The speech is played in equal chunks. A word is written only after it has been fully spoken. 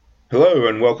Hello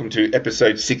and welcome to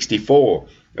episode 64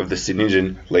 of the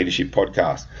Synergen Leadership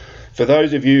Podcast. For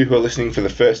those of you who are listening for the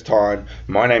first time,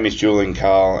 my name is Julian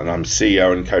Carl and I'm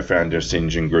CEO and co-founder of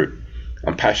Synergen Group.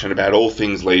 I'm passionate about all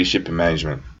things leadership and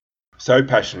management. So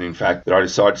passionate, in fact, that I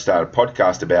decided to start a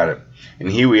podcast about it. And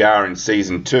here we are in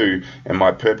season 2, and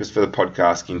my purpose for the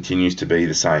podcast continues to be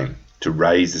the same, to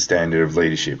raise the standard of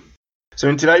leadership. So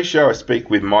in today's show, I speak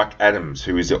with Mike Adams,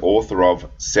 who is the author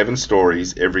of 7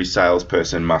 Stories Every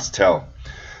Salesperson Must Tell.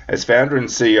 As founder and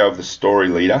CEO of The Story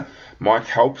Leader, Mike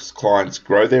helps clients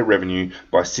grow their revenue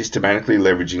by systematically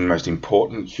leveraging the most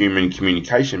important human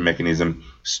communication mechanism,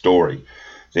 story.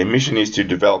 Their mission is to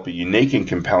develop a unique and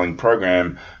compelling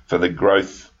program for the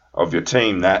growth of your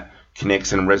team that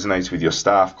connects and resonates with your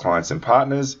staff, clients, and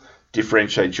partners,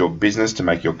 differentiates your business to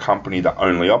make your company the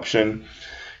only option,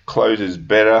 closes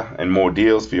better and more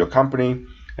deals for your company,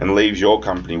 and leaves your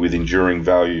company with enduring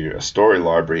value, a story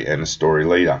library, and a story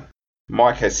leader.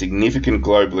 Mike has significant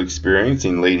global experience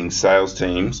in leading sales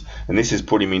teams, and this has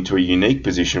put him into a unique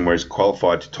position where he's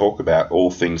qualified to talk about all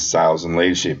things sales and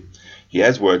leadership. He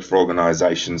has worked for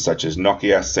organisations such as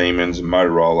Nokia, Siemens,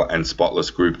 Motorola, and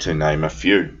Spotless Group, to name a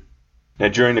few. Now,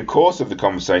 during the course of the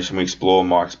conversation, we explore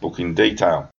Mike's book in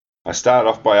detail. I started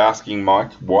off by asking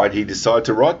Mike why he decided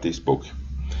to write this book.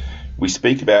 We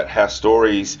speak about how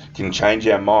stories can change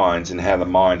our minds and how the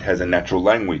mind has a natural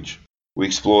language. We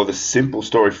explore the simple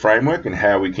story framework and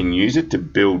how we can use it to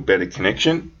build better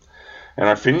connection. And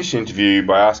I finish the interview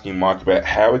by asking Mike about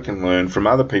how we can learn from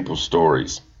other people's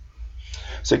stories.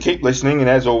 So keep listening, and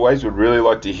as always, we'd really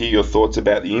like to hear your thoughts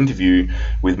about the interview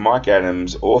with Mike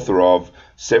Adams, author of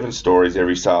 7 Stories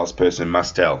Every Salesperson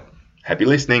Must Tell. Happy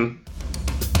listening.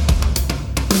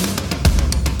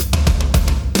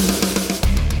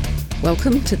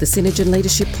 Welcome to the Synergen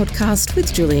Leadership Podcast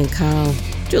with Julian Carl.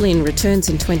 Julian returns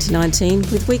in 2019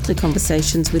 with weekly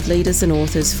conversations with leaders and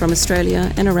authors from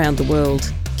Australia and around the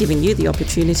world, giving you the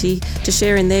opportunity to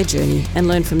share in their journey and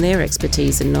learn from their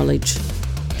expertise and knowledge.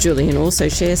 Julian also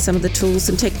shares some of the tools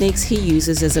and techniques he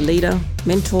uses as a leader,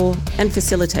 mentor, and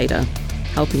facilitator,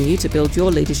 helping you to build your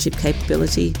leadership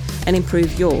capability and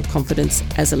improve your confidence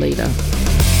as a leader.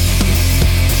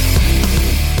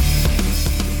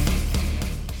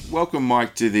 Welcome,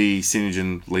 Mike, to the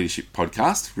Synergen Leadership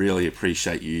Podcast. Really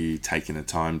appreciate you taking the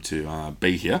time to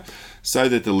be here so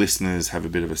that the listeners have a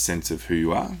bit of a sense of who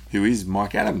you are. Who is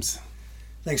Mike Adams?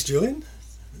 Thanks, Julian,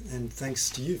 and thanks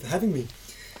to you for having me.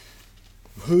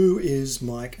 Who is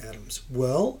Mike Adams?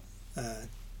 Well,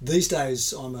 these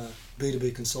days I'm a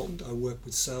B2B consultant. I work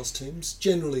with sales teams,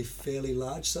 generally fairly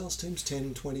large sales teams,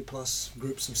 10, 20 plus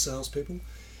groups of salespeople.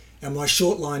 And my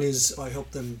short line is I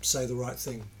help them say the right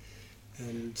thing.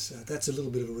 And that's a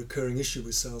little bit of a recurring issue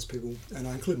with salespeople, and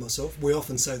I include myself. We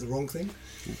often say the wrong thing.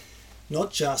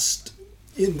 Not just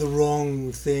in the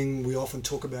wrong thing, we often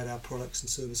talk about our products and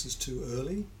services too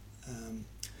early.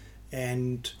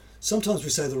 And sometimes we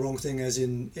say the wrong thing as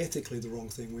in ethically the wrong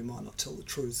thing. We might not tell the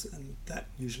truth, and that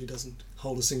usually doesn't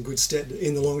hold us in good stead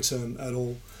in the long term at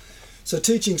all. So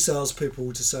teaching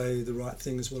salespeople to say the right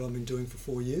thing is what I've been doing for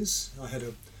 4 years. I had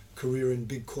a career in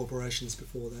big corporations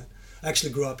before that. I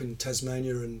actually grew up in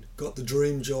Tasmania and got the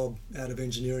dream job out of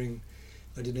engineering.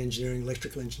 I did an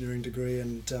electrical engineering degree,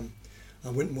 and I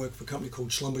went and worked for a company called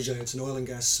Schlumberger. It's an oil and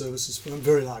gas services firm,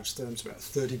 very large firm, it's about a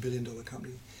 $30 billion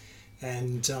company.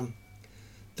 And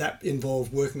that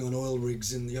involved working on oil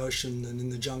rigs in the ocean and in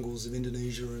the jungles of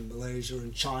Indonesia and Malaysia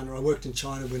and China. I worked in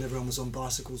China when everyone was on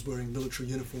bicycles wearing military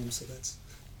uniforms, so that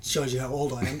shows you how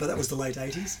old I am, but that was the late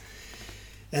 80s.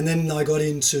 And then I got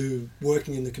into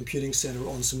working in the computing centre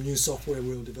on some new software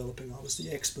we were developing. I was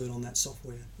the expert on that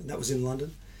software, and that was in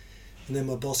London. And then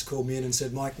my boss called me in and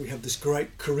said, Mike, we have this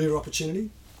great career opportunity,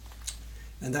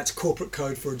 and that's corporate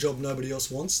code for a job nobody else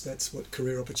wants. That's what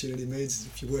career opportunity means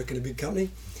if you work in a big company.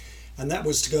 And that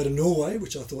was to go to Norway,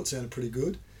 which I thought sounded pretty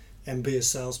good, and be a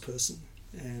salesperson.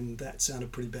 And that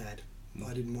sounded pretty bad.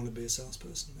 I didn't want to be a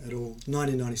salesperson at all.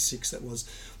 1996, that was.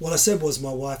 What I said was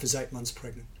my wife is 8 months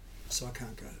pregnant, so I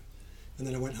can't go. And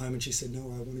then I went home and she said, no,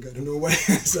 I want to go to Norway.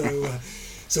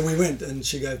 So we went, and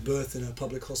she gave birth in a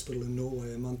public hospital in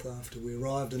Norway a month after we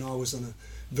arrived, and I was on a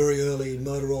very early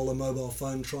Motorola mobile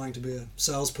phone trying to be a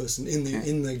salesperson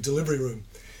in the delivery room.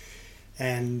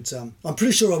 And I'm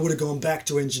pretty sure I would have gone back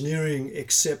to engineering,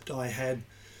 except I had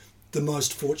the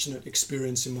most fortunate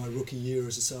experience in my rookie year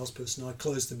as a salesperson. I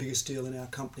closed the biggest deal in our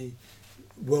company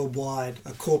worldwide,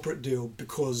 a corporate deal,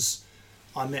 because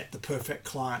I met the perfect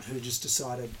client who just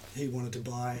decided he wanted to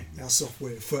buy our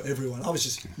software for everyone. I was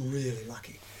just really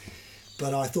lucky.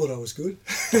 But I thought I was good,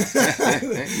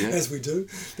 as we do.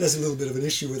 There's a little bit of an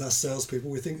issue with us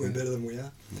salespeople. We think we're better than we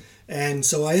are. And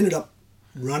so I ended up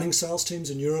running sales teams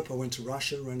in Europe. I went to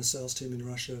Russia, ran a sales team in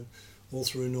Russia, all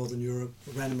through Northern Europe,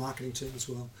 ran a marketing team as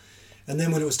well. And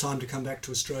then when it was time to come back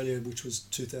to Australia, which was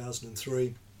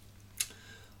 2003,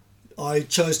 I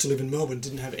chose to live in Melbourne,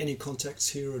 didn't have any contacts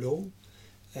here at all,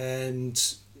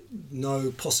 and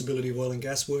no possibility of oil and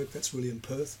gas work. That's really in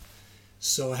Perth.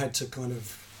 So I had to kind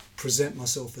of present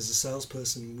myself as a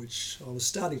salesperson, which I was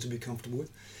starting to be comfortable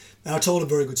with. And I told a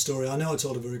very good story. I know I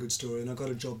told a very good story, and I got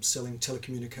a job selling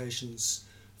telecommunications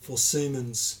for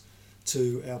Siemens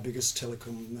to our biggest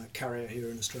telecom carrier here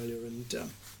in Australia.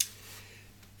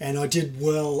 And I did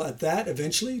well at that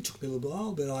eventually. It took me a little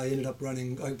while, but I ended up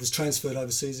running, I was transferred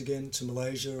overseas again to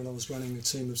Malaysia, and I was running a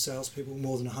team of salespeople,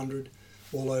 more than 100,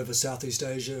 all over Southeast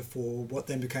Asia for what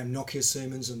then became Nokia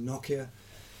Siemens and Nokia.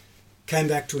 Came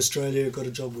back to Australia, got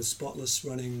a job with Spotless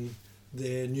running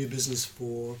their new business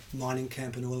for mining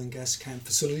camp and oil and gas camp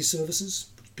facility services,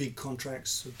 big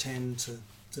contracts, $10 to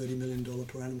 $30 million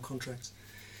per annum contracts.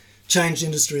 Changed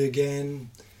industry again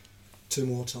 2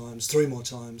 more times, 3 more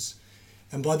times.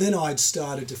 And by then I'd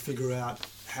started to figure out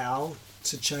how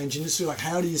to change industry. Like,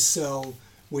 how do you sell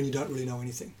when you don't really know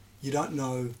anything? You don't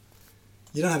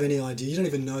have any idea. You don't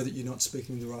even know that you're not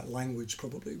speaking the right language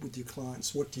probably with your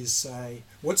clients. What do you say?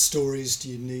 What stories do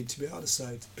you need to be able to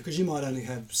say? Because you might only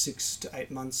have 6 to 8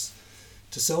 months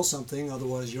to sell something,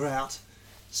 otherwise you're out.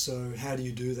 So how do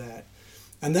you do that?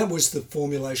 And that was the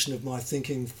formulation of my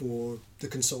thinking for the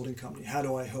consulting company. How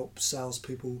do I help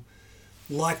salespeople,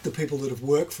 like the people that have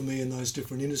worked for me in those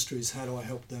different industries, how do I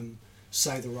help them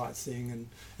say the right thing?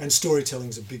 And storytelling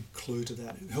is a big clue to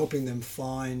that, helping them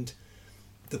find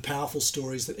the powerful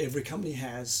stories that every company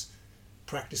has,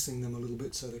 practicing them a little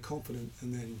bit so they're confident,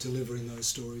 and then delivering those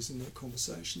stories in their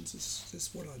conversations is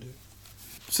what I do.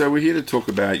 So we're here to talk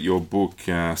about your book,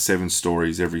 7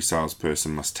 Stories Every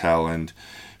Salesperson Must Tell. And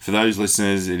for those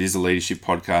listeners, it is a leadership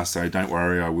podcast, so don't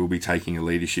worry, I will be taking a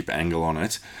leadership angle on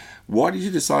it. Why did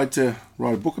you decide to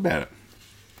write a book about it?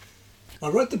 I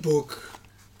wrote the book,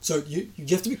 so you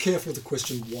have to be careful with the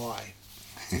question why.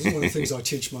 This is one of the things I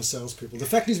teach my salespeople. The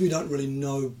fact is we don't really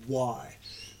know why.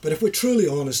 But if we're truly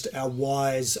honest, our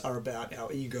whys are about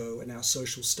our ego and our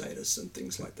social status and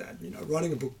things like that. You know,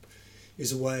 writing a book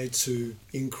is a way to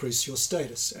increase your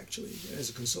status, actually, as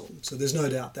a consultant. So there's no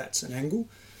doubt that's an angle.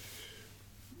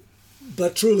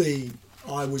 But truly,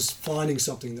 I was finding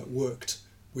something that worked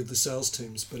with the sales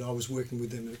teams, but I was working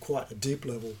with them at quite a deep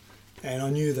level. And I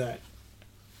knew that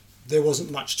there wasn't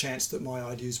much chance that my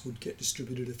ideas would get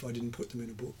distributed if I didn't put them in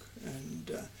a book.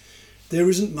 And there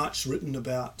isn't much written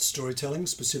about storytelling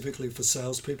specifically for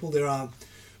salespeople.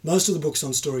 Most of the books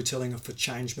on storytelling are for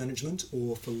change management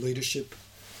or for leadership.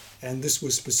 And this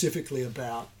was specifically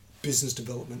about business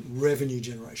development, revenue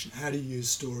generation. How do you use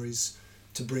stories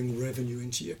to bring revenue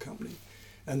into your company?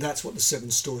 And that's what the 7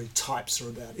 story types are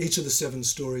about. Each of the 7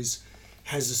 stories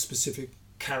has a specific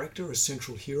character, a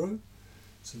central hero.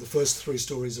 So the first 3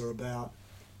 stories are about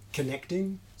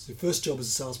connecting. So the first job as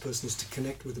a salesperson is to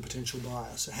connect with a potential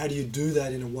buyer. So how do you do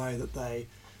that in a way that they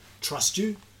trust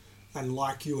you and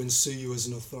like you and see you as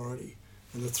an authority?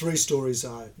 And the 3 stories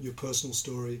are your personal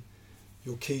story,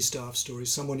 your key staff story,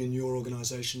 someone in your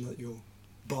organization that your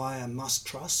buyer must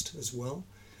trust as well,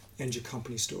 and your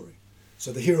company story.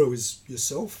 So the hero is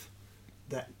yourself,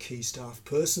 that key staff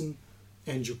person,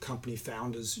 and your company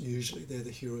founders. Usually they're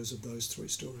the heroes of those 3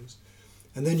 stories.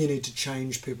 And then you need to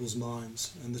change people's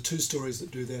minds. And the 2 stories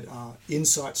that do that are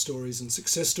insight stories and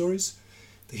success stories.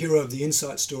 The hero of the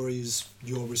insight story is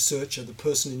your researcher, the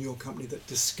person in your company that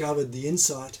discovered the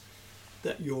insight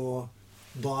that your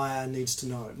buyer needs to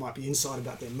know. It might be insight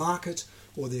about their market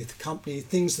or their company,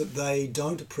 things that they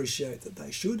don't appreciate that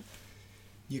they should.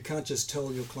 You can't just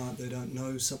tell your client they don't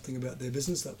know something about their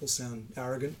business. That will sound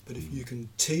arrogant. But if you can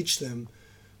teach them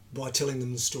by telling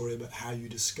them the story about how you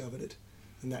discovered it.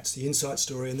 And that's the insight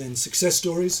story. And then success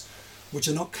stories, which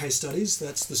are not case studies.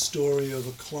 That's the story of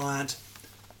a client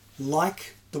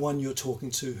like the one you're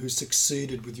talking to who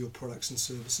succeeded with your products and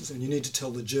services. And you need to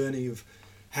tell the journey of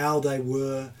how they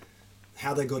were,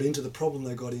 how they got into the problem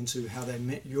they got into, how they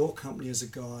met your company as a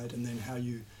guide, and then how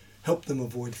you help them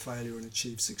avoid failure and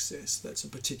achieve success. That's a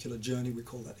particular journey. We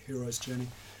call that hero's journey.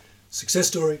 Success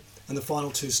story. And the final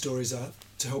 2 stories are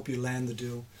to help you land the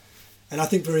deal. And I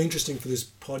think very interesting for this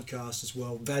podcast as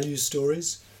well, value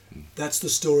stories. That's the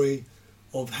story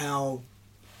of how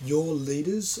your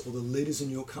leaders or the leaders in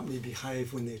your company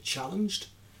behave when they're challenged,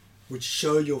 which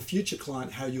show your future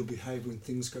client how you'll behave when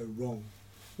things go wrong.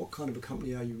 What kind of a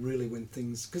company are you really when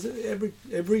things... Because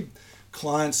every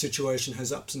client situation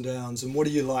has ups and downs, and what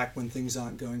do you like when things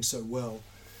aren't going so well?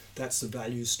 That's the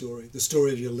value story, the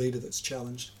story of your leader that's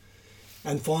challenged.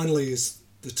 And finally is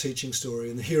the teaching story,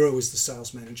 and the hero is the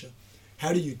sales manager.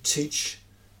 How do you teach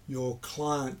your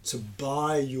client to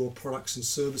buy your products and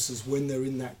services when they're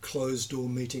in that closed door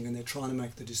meeting and they're trying to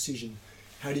make the decision?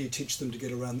 How do you teach them to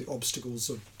get around the obstacles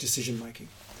of decision making?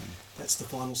 That's the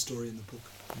final story in the book.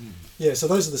 Yeah, so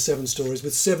those are the 7 stories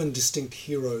with 7 distinct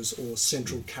heroes or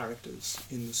central characters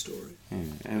in the story.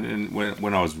 And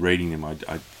when I was reading them, I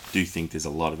do think there's a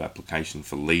lot of application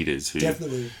for leaders who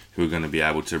are going to be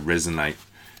able to resonate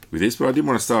with this. But I did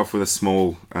want to start off with a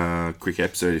small, quick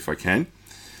episode if I can.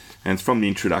 And it's from the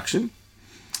introduction.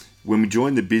 When we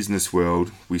joined the business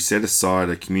world, we set aside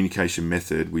a communication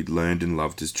method we'd learned and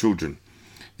loved as children.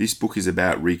 This book is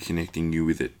about reconnecting you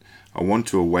with it. I want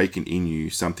to awaken in you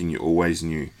something you always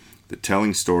knew, that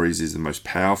telling stories is the most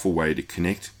powerful way to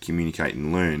connect, communicate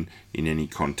and learn in any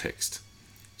context.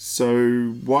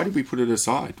 So why did we put it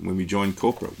aside when we joined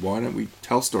corporate? Why don't we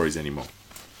tell stories anymore?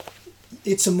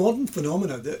 It's a modern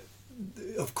phenomenon that,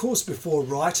 of course, before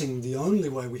writing, the only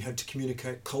way we had to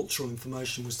communicate cultural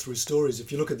information was through stories.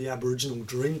 If you look at the Aboriginal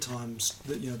dream times,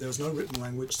 there was no written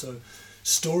language, so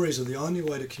stories are the only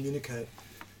way to communicate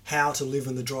how to live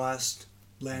in the driest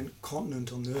land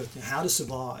continent on the earth. Now, how to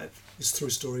survive is through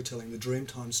storytelling, the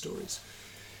Dreamtime stories.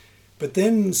 But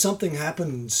then something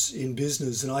happens in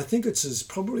business, and I think it's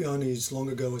probably only as long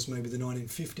ago as maybe the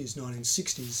 1950s,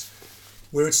 1960s,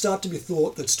 where it started to be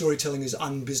thought that storytelling is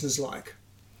unbusinesslike.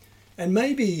 And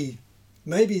maybe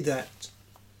that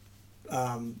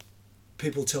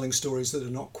people telling stories that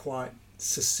are not quite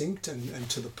succinct and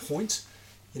to the point,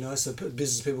 so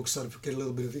business people sort of get a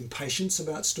little bit of impatience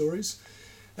about stories.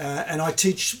 And I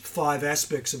teach 5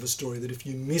 aspects of a story that if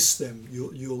you miss them,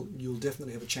 you'll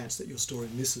definitely have a chance that your story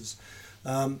misses.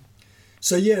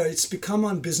 It's become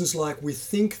unbusinesslike.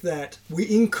 We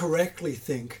incorrectly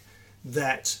think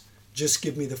that just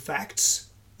give me the facts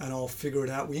and I'll figure it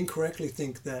out. We incorrectly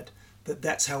think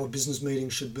that's how a business meeting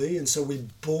should be, and so we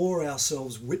bore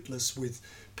ourselves witless with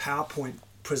PowerPoint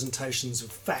presentations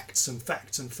of facts and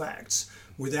facts and facts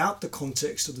without the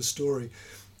context of the story.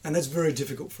 And that's very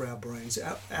difficult for our brains.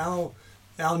 Our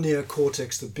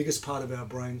neocortex, the biggest part of our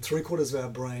brain, 3/4 of our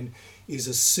brain, is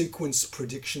a sequence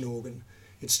prediction organ.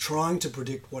 It's trying to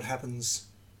predict what happens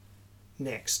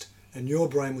next. And your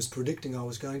brain was predicting I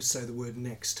was going to say the word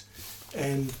next.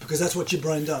 And because that's what your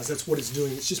brain does, that's what it's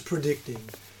doing, it's just predicting.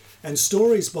 And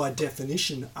stories by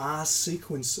definition are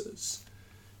sequences.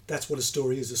 That's what a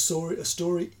story is. A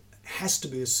story has to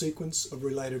be a sequence of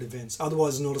related events.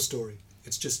 Otherwise, it's not a story.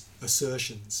 It's just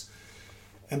assertions.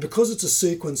 And because it's a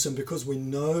sequence, and because we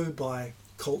know by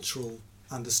cultural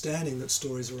understanding that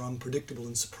stories are unpredictable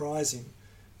and surprising,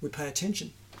 we pay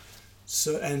attention.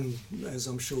 So, and as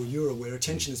I'm sure you're aware,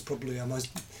 attention is probably our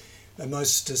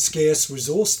most scarce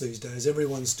resource these days.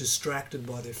 Everyone's distracted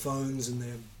by their phones and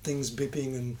their things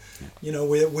beeping, and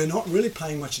we're not really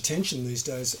paying much attention these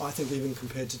days, I think, even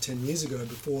compared to 10 years ago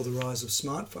before the rise of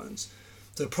smartphones.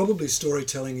 So probably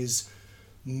storytelling is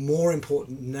more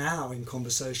important now in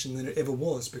conversation than it ever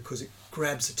was, because it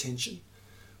grabs attention.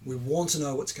 We want to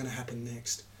know what's going to happen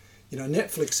next.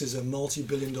 Netflix is a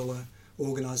multi-billion-dollar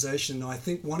organization, and I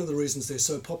think one of the reasons they're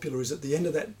so popular is at the end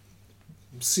of that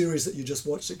series that you just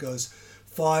watched, it goes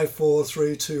 5, 4,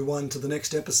 3, 2, 1 to the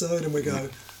next episode, and we go,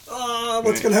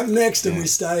 what's going to happen next? And we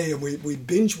stay and we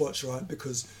binge watch, right?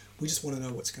 Because we just want to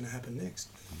know what's going to happen next.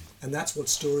 And that's what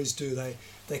stories do.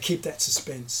 They keep that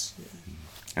suspense. Yeah.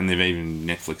 And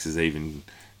Netflix has even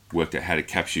worked out how to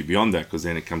capture you beyond that, because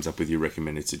then it comes up with your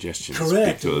recommended suggestions.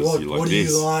 Correct. What do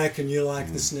you like? And you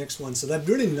like this next one. So they've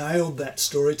really nailed that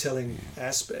storytelling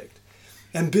aspect.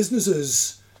 And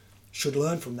businesses should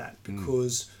learn from that,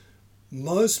 because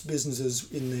most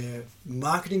businesses in their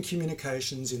marketing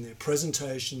communications, in their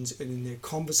presentations and in their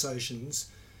conversations,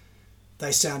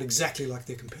 they sound exactly like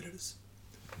their competitors.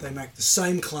 They make the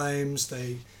same claims.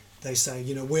 They say,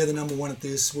 we're the number one at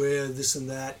this, we're this and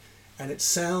that. And it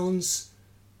sounds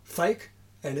fake,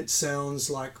 and it sounds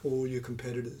like all your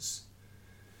competitors.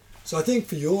 So I think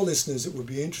for your listeners, it would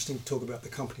be interesting to talk about the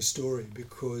company story,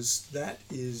 because that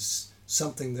is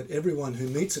something that everyone who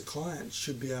meets a client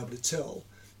should be able to tell.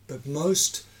 But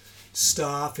most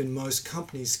staff in most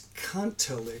companies can't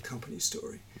tell their company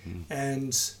story.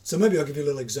 And so maybe I'll give you a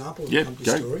little example of the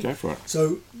company story. Go for it.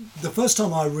 So the first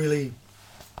time I really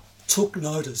took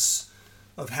notice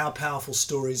of how powerful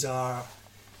stories are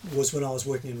was when I was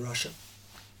working in Russia.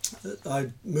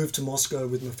 I moved to Moscow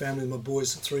with my family, my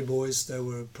boys, 3 boys. They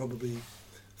were probably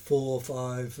 4,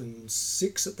 5 and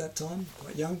 6 at that time,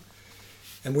 quite young.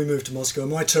 And we moved to Moscow.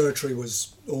 My territory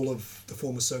was all of the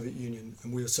former Soviet Union,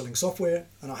 and we were selling software,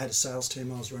 and I had a sales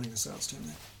team. I was running a sales team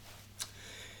there.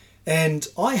 And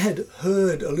I had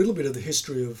heard a little bit of the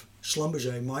history of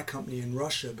Schlumberger, my company in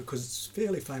Russia, because it's a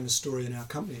fairly famous story in our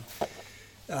company.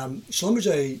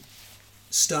 Schlumberger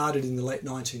started in the late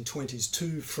 1920s.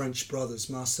 Two French brothers,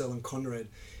 Marcel and Conrad,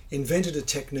 invented a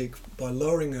technique by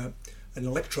lowering an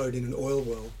electrode in an oil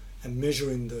well and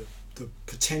measuring the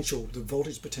potential, the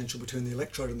voltage potential between the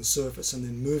electrode and the surface, and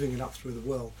then moving it up through the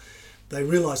well. They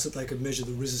realised that they could measure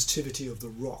the resistivity of the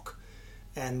rock.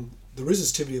 And the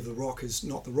resistivity of the rock is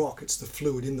not the rock, it's the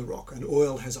fluid in the rock. And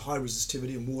oil has a high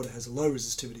resistivity and water has a low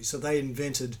resistivity. So they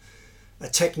invented a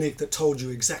technique that told you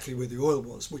exactly where the oil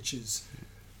was, which is,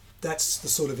 that's the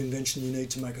sort of invention you need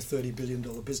to make a $30 billion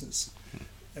business.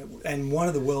 And one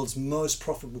of the world's most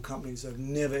profitable companies. They've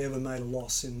never ever made a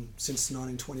loss since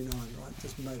 1929, right?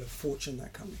 They've made a fortune,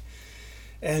 that company.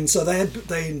 And so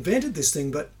they invented this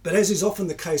thing, but as is often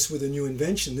the case with a new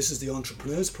invention, this is the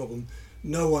entrepreneur's problem,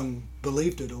 no one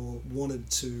believed it or wanted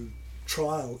to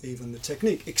trial even the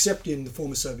technique, except in the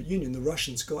former Soviet Union. The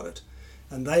Russians got it,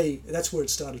 and that's where it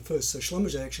started first. So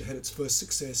Schlumberger actually had its first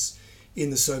success in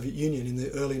the Soviet Union in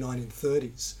the early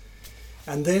 1930s.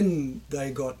 And then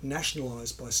they got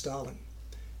nationalized by Stalin.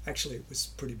 Actually, it was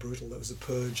pretty brutal. There was a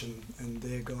purge, and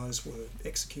their guys were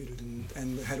executed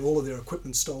and had all of their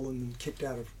equipment stolen and kicked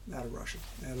out of Russia,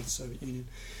 out of the Soviet Union.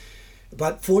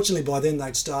 But fortunately, by then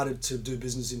they'd started to do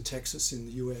business in Texas, in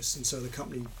the US, and so the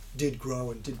company did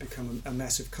grow and did become a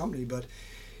massive company. But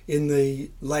in the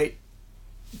late,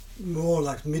 more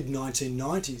like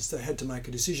mid-1990s, they had to make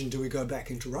a decision: do we go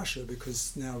back into Russia,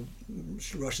 because now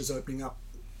Russia's opening up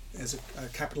as a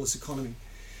capitalist economy?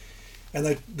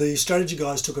 And the strategy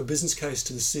guys took a business case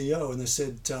to the CEO and they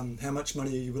said, how much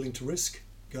money are you willing to risk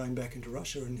going back into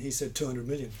Russia? And he said 200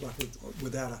 million, like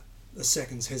without a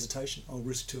second's hesitation. I'll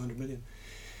risk 200 million.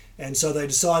 And so they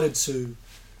decided to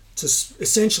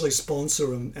essentially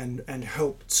sponsor and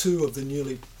help two of the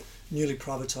newly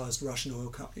privatized Russian oil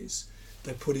companies.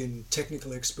 They put in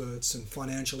technical experts and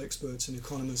financial experts and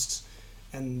economists,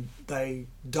 and they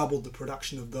doubled the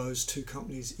production of those two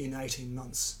companies in 18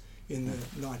 months in the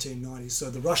 1990s. So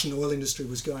the Russian oil industry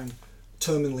was going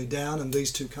terminally down, and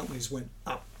these two companies went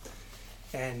up.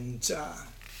 And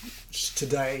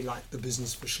today, like, the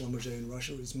business for Schlumberger in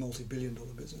Russia is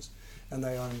multi-billion-dollar business, and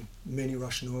they own many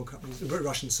Russian oil companies,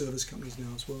 Russian service companies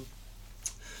now as well.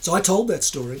 So I told that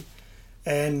story,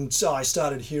 and so I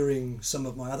started hearing some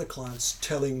of my other clients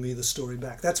telling me the story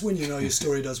back. That's when you know your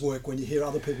story does work, when you hear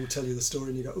other people tell you the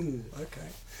story and you go, ooh, okay,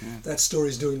 that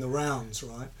story's doing the rounds,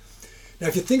 right? Now,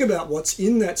 if you think about what's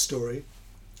in that story,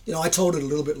 you know, I told it a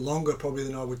little bit longer probably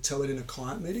than I would tell it in a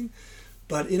client meeting,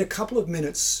 but in a couple of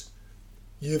minutes,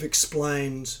 you've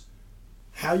explained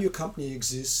how your company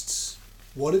exists,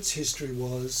 what its history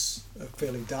was, a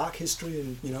fairly dark history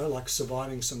and, you know, like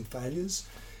surviving some failures,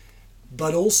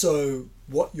 but also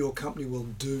what your company will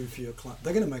do for your client.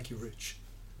 They're going to make you rich,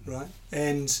 right?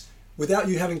 And without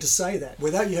you having to say that,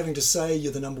 without you having to say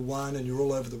you're the number one and you're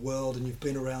all over the world and you've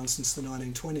been around since the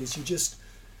 1920s,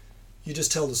 you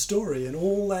just tell the story, and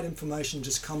all that information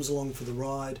just comes along for the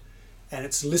ride, and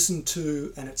it's listened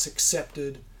to and it's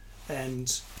accepted,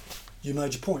 and you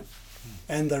made your point.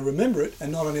 And they remember it,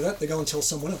 and not only that, they go and tell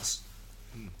someone else.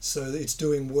 So it's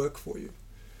doing work for you.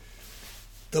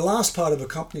 The last part of a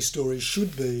company story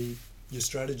should be your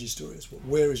strategy story as well.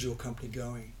 Where is your company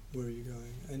going? Where are you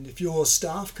going? And if your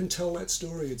staff can tell that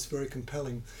story, it's very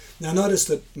compelling. Now notice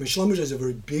that Schlumberger is a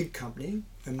very big company,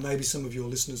 and maybe some of your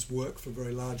listeners work for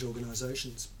very large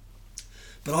organizations.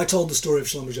 But I told the story of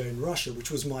Schlumberger in Russia,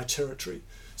 which was my territory.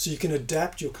 So you can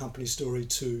adapt your company story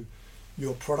to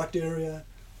your product area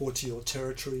or to your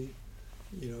territory,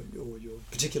 you know, or your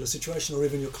particular situation, or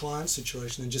even your client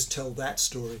situation, and just tell that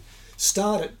story.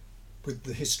 Start it with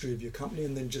the history of your company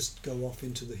and then just go off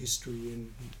into the history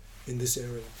in this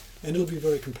area. And it'll be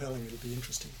very compelling, it'll be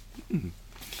interesting.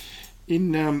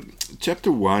 In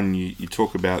chapter 1, you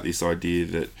talk about this idea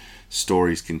that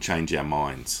stories can change our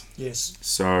minds. Yes.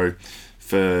 So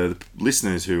for the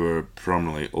listeners who are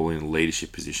prominently all in a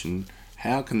leadership position,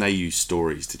 how can they use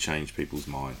stories to change people's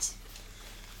minds?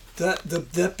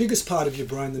 The biggest part of your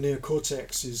brain, the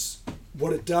neocortex, is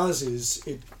what it does is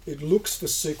it looks for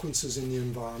sequences in the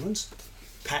environment,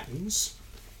 patterns,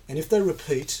 and if they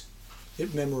repeat, it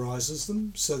memorizes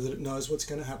them so that it knows what's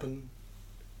going to happen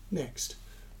next,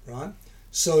 right?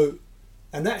 So,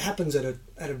 and that happens at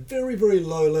a very, very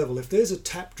low level. If there's a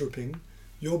tap dripping,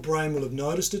 your brain will have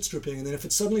noticed it's dripping, and then if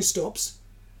it suddenly stops,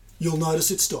 you'll notice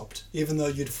it stopped, even though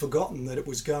you'd forgotten that it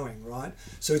was going, right?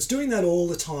 So it's doing that all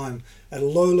the time at a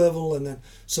low level. And then,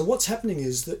 so what's happening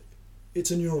is that it's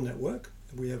a neural network.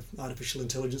 We have artificial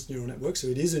intelligence neural network, so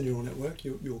it is a neural network,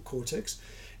 your cortex,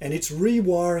 and it's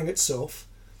rewiring itself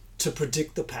to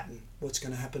predict the pattern, what's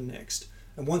going to happen next.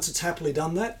 And once it's happily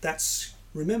done that, that's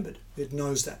remembered. It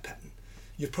knows that pattern.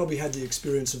 You've probably had the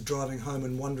experience of driving home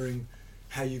and wondering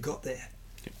how you got there.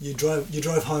 You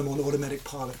drove home on automatic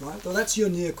pilot, right? Well, that's your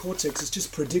neocortex. It's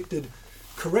just predicted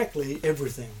correctly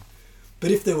everything. But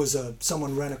if there was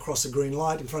someone ran across a green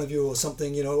light in front of you or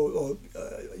something,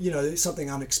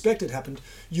 something unexpected happened,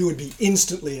 you would be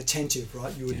instantly attentive,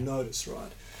 right? You would notice,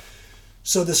 right?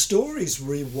 So the stories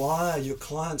rewire your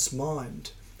client's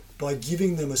mind by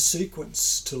giving them a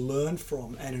sequence to learn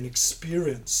from and an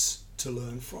experience to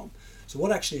learn from. So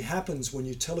what actually happens when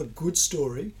you tell a good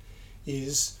story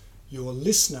is your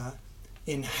listener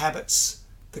inhabits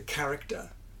the character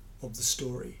of the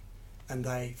story, and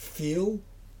they feel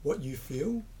what you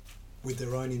feel with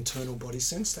their own internal body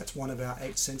sense. That's one of our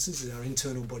 8 senses, is our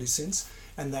internal body sense.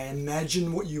 And they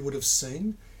imagine what you would have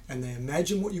seen, and they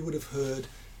imagine what you would have heard,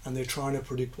 and they're trying to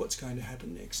predict what's going to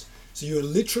happen next. So you're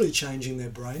literally changing their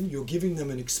brain. You're giving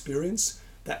them an experience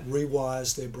that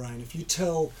rewires their brain. If you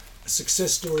tell a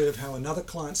success story of how another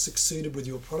client succeeded with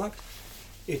your product,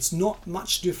 it's not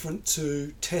much different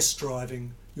to test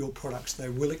driving your products. They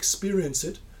will experience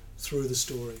it through the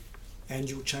story, and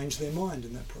you'll change their mind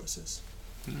in that process.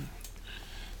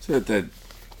 So that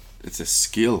it's a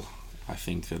skill, I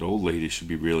think, that all leaders should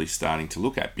be really starting to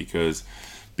look at, because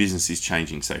business is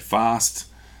changing so fast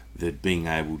that being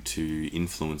able to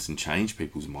influence and change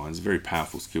people's minds is a very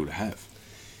powerful skill to have.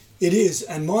 It is,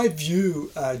 and my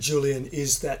view, Julian,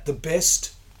 is that the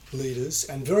best leaders,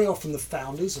 and very often the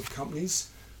founders of companies,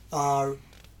 are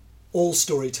all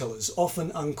storytellers, often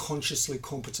unconsciously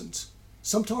competent.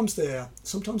 Sometimes they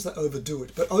overdo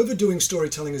it, but overdoing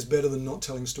storytelling is better than not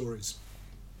telling stories.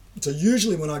 So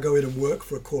usually when I go in and work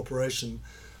for a corporation,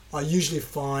 I usually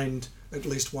find at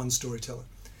least one storyteller,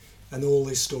 and all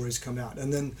these stories come out.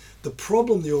 And then the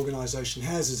problem the organization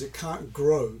has is it can't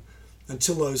grow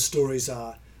until those stories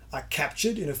are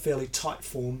captured in a fairly tight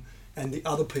form, and the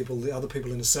other people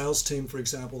in a sales team, for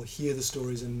example, hear the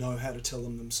stories and know how to tell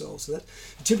them themselves. So that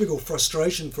a typical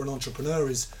frustration for an entrepreneur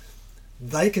is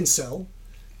they can sell,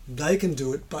 they can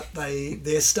do it, but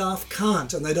their staff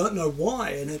can't, and they don't know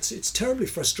why, and it's terribly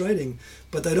frustrating.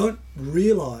 But they don't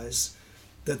realize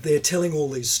that they're telling all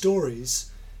these stories,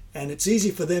 and it's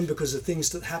easy for them because of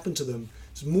things that happen to them.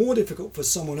 It's more difficult for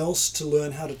someone else to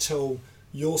learn how to tell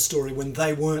your story when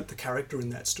they weren't the character in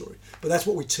that story. But that's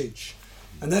what we teach.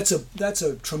 And that's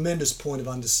a tremendous point of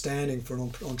understanding for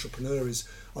an entrepreneur is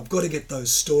I've got to get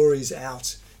those stories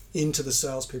out into the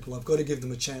salespeople. I've got to give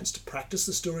them a chance to practice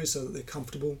the story so that they're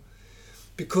comfortable.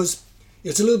 Because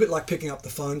it's a little bit like picking up the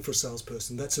phone for a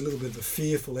salesperson. That's a little bit of a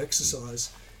fearful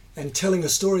exercise. And telling a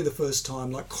story the first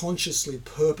time, like consciously,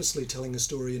 purposely telling a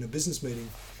story in a business meeting,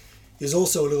 is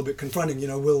also a little bit confronting.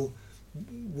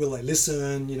 Will they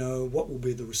listen? What will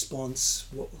be the response?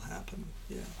 What will happen?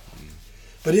 Yeah.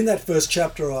 But in that first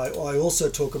chapter, I also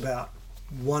talk about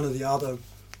one of the other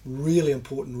really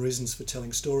important reasons for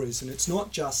telling stories. And it's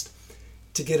not just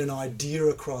to get an idea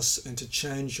across and to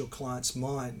change your client's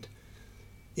mind.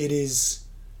 It is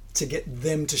to get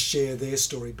them to share their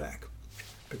story back.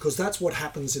 Because that's what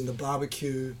happens in the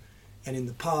barbecue and in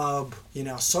the pub, in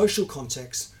our social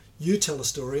context. You tell a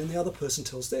story and the other person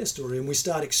tells their story, and we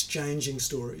start exchanging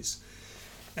stories.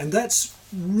 And that's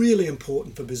really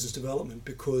important for business development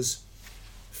because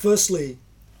firstly,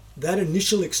 that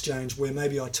initial exchange where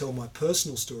maybe I tell my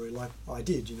personal story like I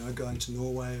did, going to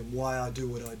Norway and why I do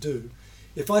what I do.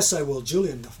 If I say, well,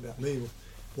 Julian, enough about me,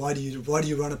 why do you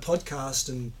run a podcast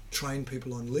and train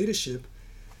people on leadership?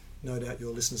 No doubt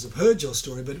your listeners have heard your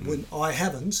story, but when I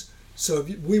haven't, so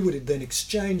we would then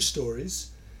exchange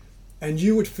stories and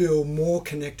you would feel more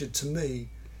connected to me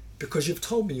because you've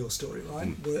told me your story, right?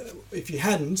 If you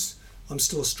hadn't, I'm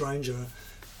still a stranger.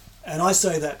 And I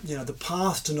say that, the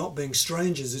path to not being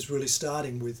strangers is really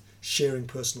starting with sharing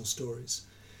personal stories,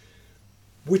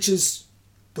 which is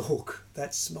the hook.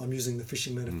 I'm using the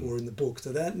fishing metaphor in the book.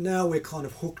 So that now we're kind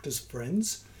of hooked as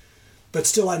friends, but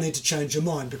still I need to change your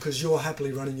mind because you're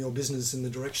happily running your business in the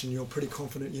direction you're pretty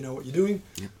confident you know what you're doing.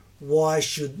 Yep. Why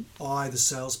should I, the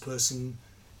salesperson,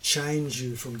 change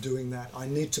you from doing that? I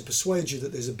need to persuade you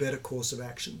that there's a better course of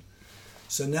action.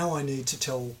 So now I need to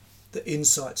tell the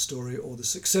insight story or the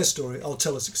success story. I'll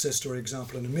tell a success story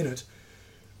example in a minute.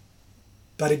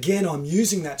 But again, I'm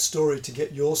using that story to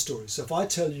get your story. So if I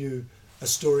tell you a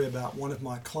story about one of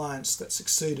my clients that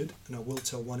succeeded, and I will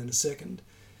tell one in a second,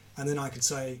 and then I could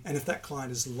say, and if that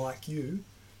client is like you,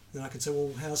 then I could say,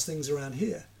 well, how's things around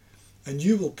here? And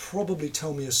you will probably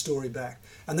tell me a story back.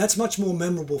 And that's much more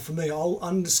memorable for me. I'll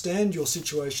understand your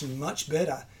situation much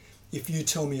better if you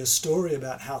tell me a story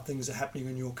about how things are happening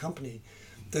in your company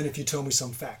than if you tell me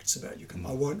some facts about you.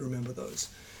 I won't remember those.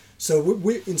 So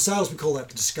we in sales, we call that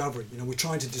the discovery. You know, we're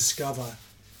trying to discover,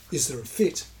 is there a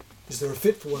fit? Is there a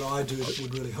fit for what I do that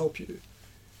would really help you?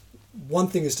 One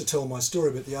thing is to tell my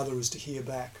story, but the other is to hear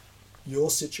back your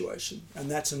situation. And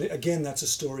that's a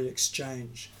story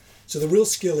exchange. So the real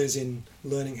skill is in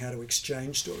learning how to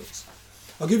exchange stories.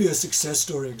 I'll give you a success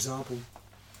story example.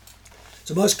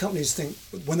 So most companies think,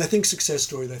 when they think success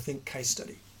story, they think case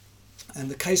study. And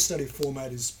the case study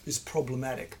format is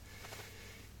problematic.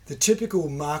 The typical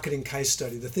marketing case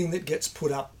study, the thing that gets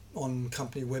put up on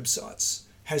company websites,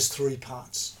 has 3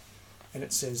 parts. And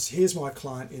it says, here's my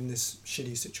client in this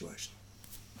shitty situation.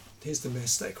 Here's the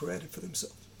mess they created for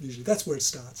themselves. Usually that's where it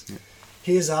starts. Yeah.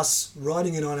 Here's us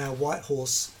riding in on our white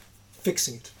horse,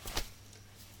 fixing it.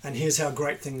 And here's how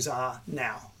great things are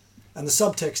now. And the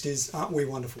subtext is, aren't we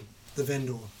wonderful? The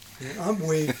vendor. You know, aren't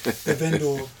we, the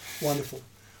vendor, wonderful?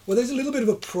 Well, there's a little bit of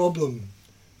a problem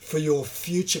for your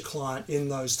future client in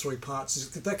those 3 parts.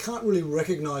 Is that they can't really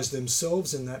recognize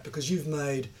themselves in that because you've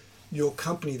made your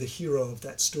company the hero of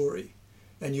that story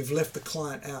and you've left the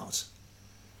client out,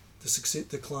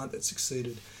 the client that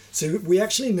succeeded. So we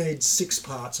actually need 6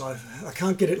 parts. I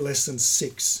can't get it less than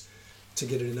 6 to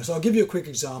get it in there. So I'll give you a quick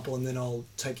example and then I'll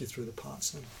take you through the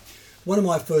parts. One of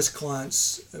my first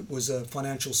clients was a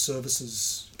financial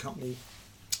services company,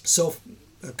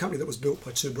 a company that was built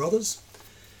by 2 brothers,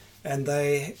 and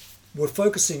they were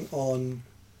focusing on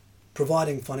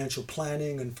providing financial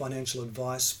planning and financial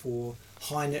advice for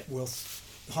high net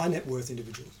worth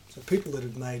individuals. So people that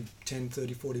had made $10,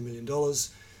 $30, $40 million,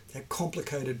 they had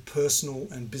complicated personal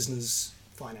and business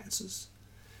finances.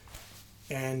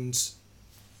 And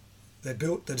they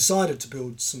decided to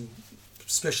build some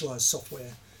specialized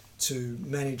software to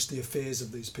manage the affairs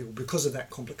of these people because of that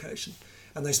complication.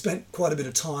 And they spent quite a bit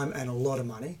of time and a lot of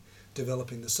money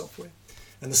developing the software.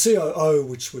 And the COO,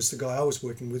 which was the guy I was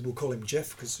working with, we'll call him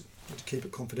Jeff because to keep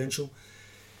it confidential,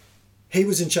 he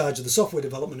was in charge of the software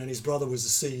development and his brother was the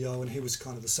CEO and he was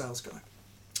kind of the sales guy.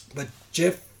 But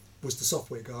Jeff was the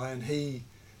software guy, and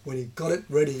when he got it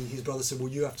ready, his brother said, well,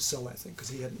 you have to sell that thing, because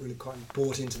he hadn't really quite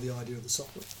bought into the idea of the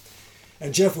software.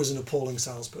 And Jeff was an appalling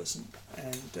salesperson,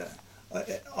 and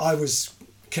I was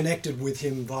connected with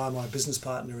him via my business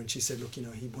partner, and she said, look, you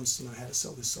know, he wants to know how to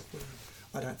sell this software.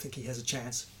 I don't think he has a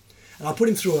chance. And I put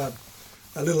him through a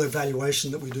little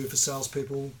evaluation that we do for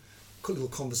salespeople, a little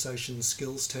conversation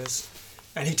skills test,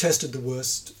 and he tested the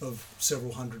worst of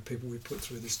several hundred people we put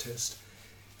through this test.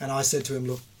 And I said to him,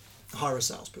 look, hire a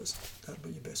salesperson. That'd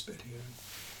be your best bet here.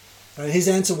 And his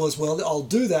answer was, well, I'll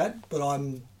do that, but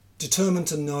I'm determined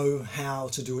to know how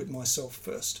to do it myself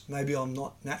first. Maybe I'm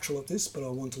not natural at this, but I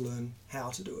want to learn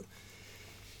how to do it.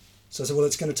 So I said, well,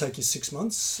 it's going to take you 6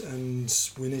 months, and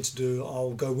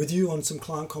I'll go with you on some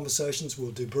client conversations.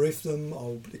 We'll debrief them.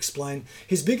 I'll explain.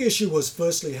 His big issue was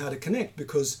firstly how to connect,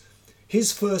 because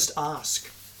his first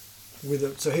ask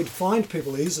so he'd find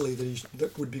people easily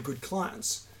that would be good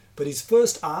clients. But his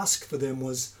first ask for them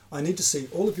was, I need to see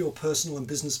all of your personal and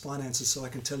business finances so I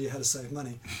can tell you how to save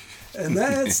money. And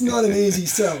that's not an easy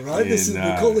sell, right?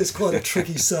 Yeah, we call this quite a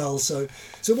tricky sell. So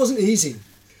it wasn't easy.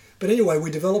 But anyway, we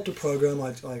developed a program.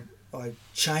 I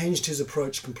changed his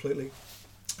approach completely.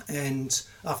 And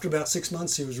after about 6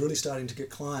 months, he was really starting to get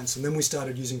clients. And then we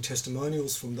started using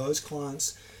testimonials from those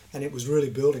clients, and it was really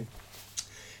building.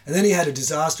 And then he had a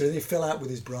disaster, and he fell out with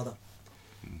his brother.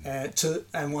 And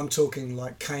I'm talking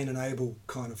like Cain and Abel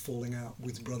kind of falling out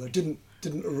with his brother. It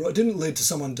didn't lead to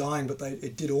someone dying, but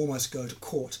it did almost go to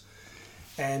court.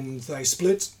 And they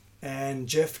split, and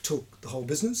Jeff took the whole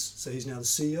business, so he's now the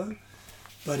CEO.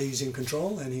 But he's in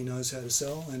control, and he knows how to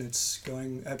sell, and it's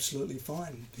going absolutely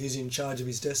fine. He's in charge of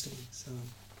his destiny. So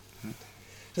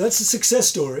that's a success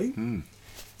story, and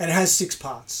it has 6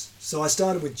 parts. So I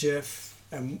started with Jeff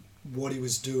and what he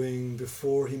was doing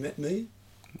before he met me,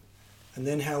 and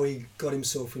then how he got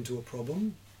himself into a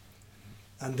problem,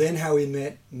 and then how he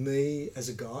met me as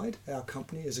a guide, our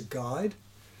company as a guide,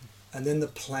 and then the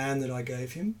plan that I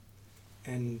gave him,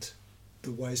 and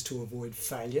the ways to avoid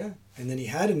failure, and then he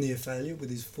had a near failure with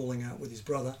his falling out with his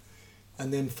brother,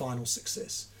 and then final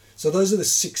success. So those are the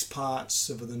 6 parts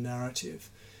of the narrative,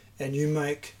 and you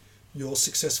make your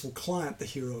successful client the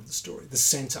hero of the story, the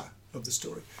center of the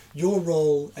story. Your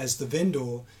role as the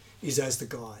vendor is as the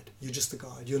guide. You're just the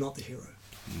guide. You're not the hero.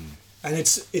 And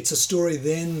it's a story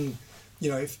then,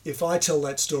 you know, if I tell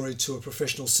that story to a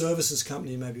professional services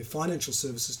company, maybe a financial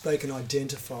services, they can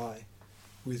identify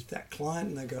with that client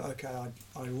and they go, okay,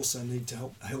 I also need to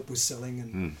help with selling.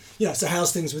 And so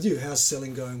how's things with you? How's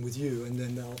selling going with you? And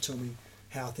then they'll tell me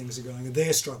how things are going and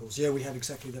their struggles. Yeah, we have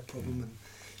exactly that problem. And,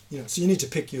 you know, so you need to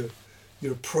pick your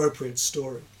your appropriate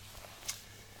story.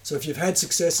 So if you've had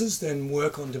successes, then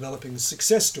work on developing a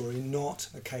success story, not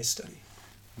a case study.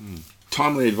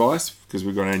 Timely advice, because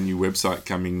we've got our new website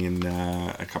coming in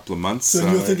a couple of months. So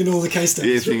you're thinking all the case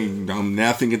studies. Yeah, I'm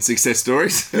now thinking success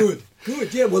stories. Good.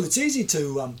 Yeah, well, it's easy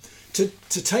to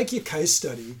take your case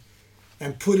study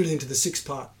and put it into the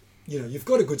 6-part. You've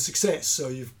got a good success, so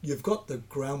you've got the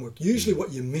groundwork. Usually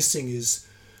what you're missing is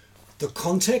the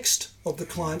context of the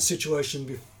client situation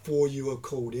before you are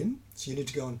called in. So you need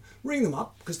to go and ring them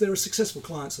up, because they're a successful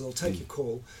client, so they'll take your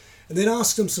call. And then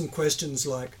ask them some questions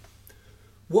like,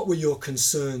 what were your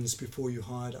concerns before you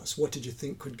hired us? What did you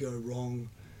think could go wrong?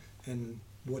 And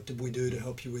what did we do to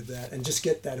help you with that? And just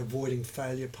get that avoiding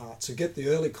failure part. So get the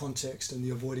early context and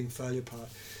the avoiding failure part.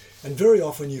 And very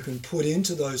often you can put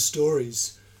into those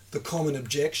stories the common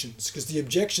objections, because the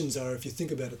objections are, if you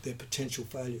think about it, they're potential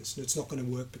failures. And it's not going to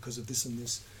work because of this and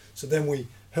this. So then we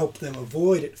help them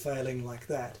avoid it failing like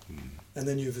that. And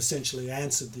then you've essentially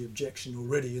answered the objection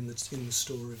already in the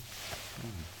story.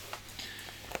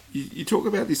 You talk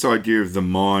about this idea of the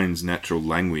mind's natural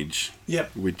language,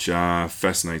 Yep. which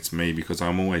fascinates me, because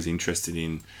I'm always interested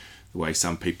in the way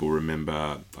some people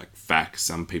remember like facts,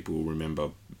 some people remember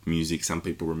music, some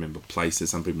people remember places,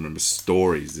 some people remember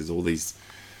stories. There's all these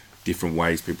different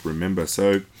ways people remember.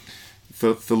 So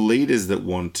for leaders that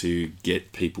want to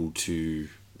get people to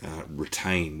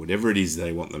retain whatever it is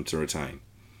they want them to retain,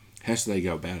 how should they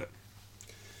go about it?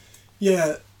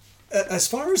 Yeah, as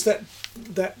far as that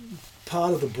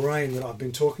part of the brain that I've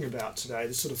been talking about today,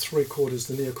 the sort of 3/4,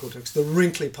 the neocortex, the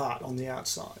wrinkly part on the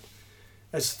outside,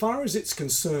 as far as it's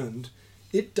concerned,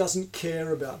 it doesn't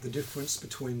care about the difference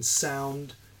between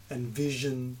sound and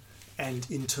vision and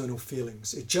internal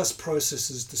feelings. It just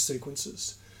processes the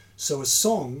sequences. So a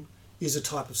song is a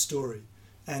type of story,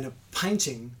 and a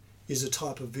painting is a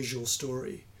type of visual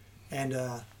story, and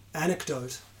an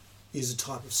anecdote is a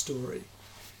type of story.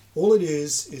 All it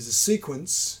is a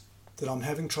sequence that I'm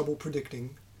having trouble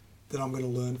predicting that I'm going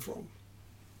to learn from.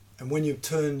 And when you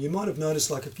might have noticed,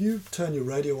 like if you turn your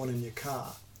radio on in your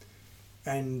car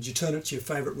and you turn it to your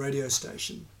favourite radio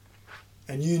station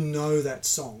and you know that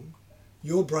song,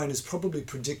 your brain is probably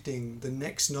predicting the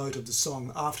next note of the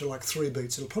song after like 3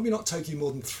 beats. It'll probably not take you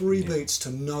more than 3 beats to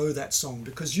know that song,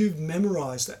 because you've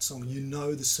memorised that song, you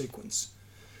know the sequence.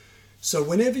 So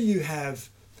whenever you have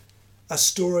a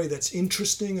story that's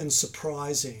interesting and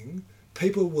surprising,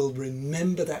 people will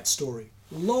remember that story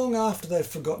long after they've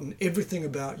forgotten everything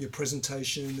about your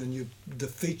presentation and the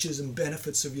features and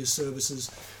benefits of your services,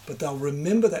 but they'll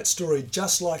remember that story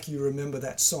just like you remember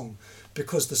that song,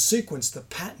 because the sequence, the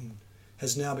pattern,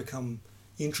 has now become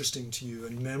interesting to you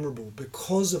and memorable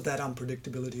because of that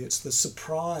unpredictability. It's the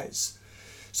surprise.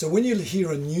 So when you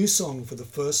hear a new song for the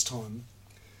first time,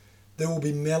 there will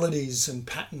be melodies and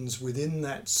patterns within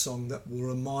that song that will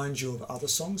remind you of other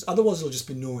songs. Otherwise, it'll just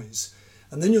be noise.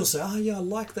 And then you'll say, oh yeah, I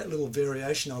like that little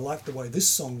variation. I like the way this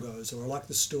song goes, or I like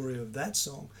the story of that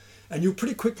song. And you'll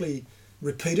pretty quickly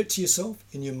repeat it to yourself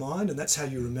in your mind, and that's how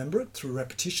you remember it, through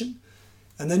repetition.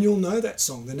 And then you'll know that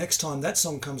song. The next time that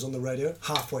song comes on the radio,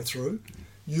 halfway through,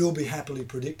 you'll be happily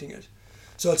predicting it.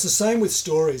 So it's the same with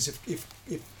stories. If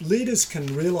leaders can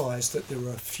realise that there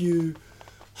are a few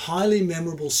highly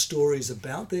memorable stories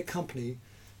about their company,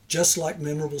 just like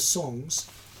memorable songs,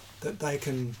 that they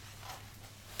can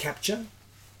capture,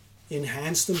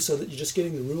 enhance them so that you're just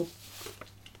getting the real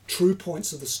true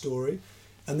points of the story,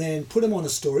 and then put them on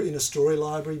in a story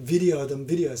library, video them.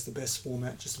 Video is the best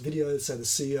format. Just video, say the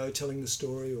CEO telling the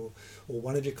story, or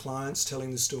one of your clients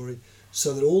telling the story,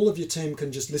 so that all of your team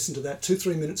can just listen to that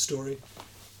 2-3 minute story.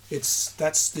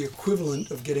 That's the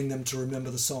equivalent of getting them to remember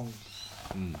the song.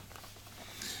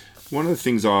 One of the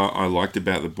things I liked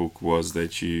about the book was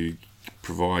that you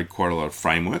provide quite a lot of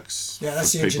frameworks. Yeah,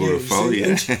 that's for the people to follow.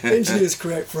 Engineers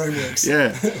create frameworks.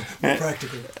 Yeah, more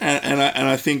practical. And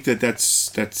I think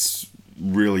that's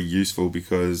really useful,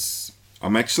 because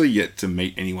I'm actually yet to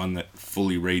meet anyone that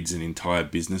fully reads an entire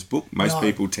business book. Most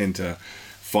people tend to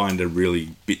find a really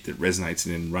bit that resonates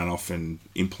and then run off and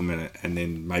implement it, and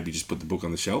then maybe just put the book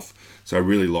on the shelf. So I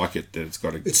really like it that it's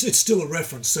got a... It's still a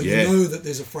reference, so you know that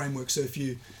there's a framework. So if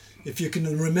you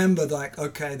can remember, like,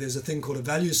 okay, there's a thing called a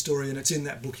value story and it's in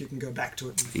that book, you can go back to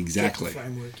it and exactly. get the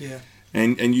framework. Yeah.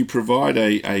 And you provide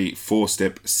a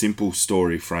 4-step simple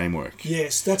story framework.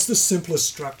 Yes, that's the simplest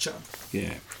structure.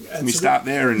 Yeah. Can we start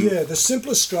there? Yeah, the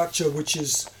simplest structure, which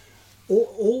is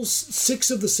all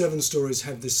 6 of the 7 stories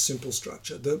have this simple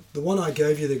structure. The one I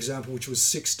gave you the example, which was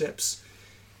 6 steps,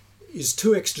 is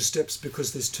 2 extra steps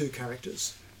because there's 2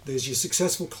 characters. There's your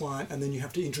successful client, and then you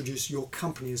have to introduce your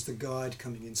company as the guide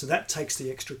coming in. So that takes the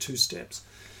extra 2 steps.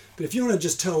 But if you want to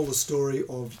just tell the story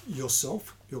of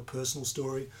yourself, your personal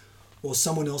story, or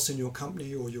someone else in your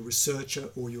company, or your researcher,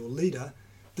 or your leader,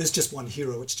 there's just one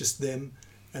hero. It's just them.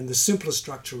 And the simplest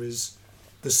structure is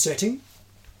the setting.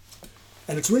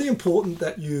 And it's really important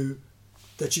that you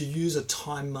use a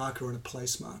time marker and a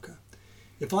place marker.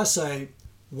 If I say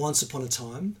once upon a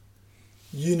time,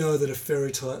 you know that a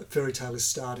fairy tale is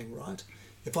starting, right?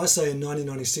 If I say in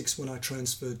 1996 when I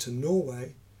transferred to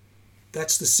Norway,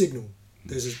 that's the signal.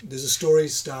 There's a story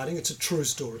starting. It's a true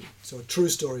story. So a true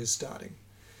story is starting.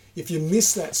 If you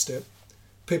miss that step,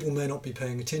 people may not be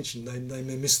paying attention. They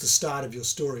may miss the start of your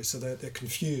story, so they're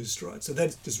confused, right? So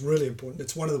that is really important.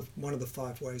 It's one of the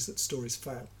 5 ways that stories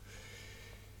fail.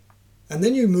 And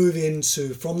then you move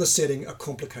into, from the setting, a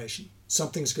complication.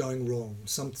 Something's going wrong.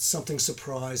 Something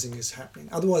surprising is happening.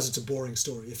 Otherwise, it's a boring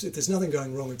story. If there's nothing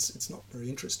going wrong, it's not very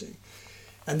interesting.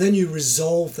 And then you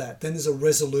resolve that. Then there's a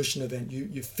resolution event.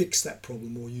 You fix that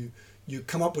problem, or you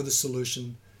come up with a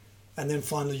solution, and then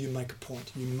finally you make a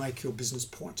point. You make your business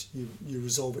point. You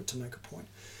resolve it to make a point.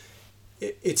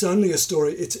 It's only a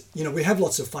story. We have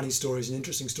lots of funny stories and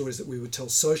interesting stories that we would tell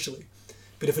socially.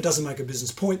 But if it doesn't make a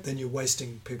business point, then you're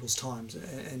wasting people's time.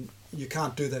 And you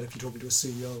can't do that if you're talking to a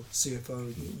CEO,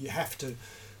 CFO. You have to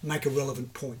make a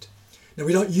relevant point. Now,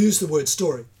 we don't use the word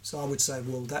story. So I would say,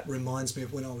 well, that reminds me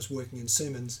of when I was working in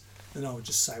Siemens, and I would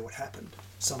just say what happened.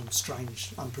 Some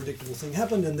strange, unpredictable thing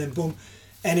happened, and then boom,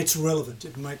 and it's relevant.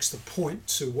 It makes the point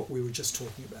to what we were just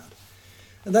talking about.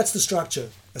 And that's the structure.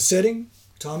 A setting,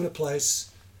 time and a place.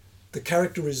 The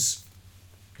character is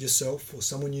yourself, or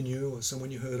someone you knew, or someone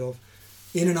you heard of,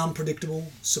 in an unpredictable,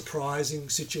 surprising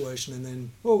situation, and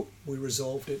then, we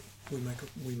resolved it, we make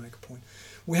a point.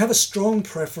 We have a strong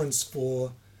preference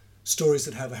for stories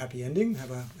that have a happy ending,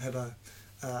 have a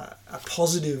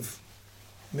positive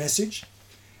message,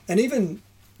 and even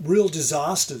real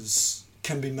disasters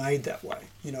can be made that way.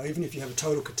 Even if you have a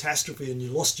total catastrophe and you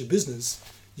lost your business,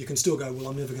 you can still go, well,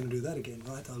 I'm never going to do that again,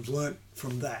 right? I've learnt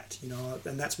from that,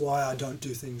 and that's why I don't do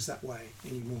things that way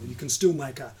anymore. You can still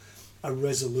make a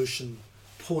resolution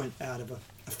point out of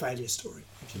a failure story,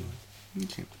 if you like.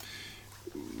 Okay.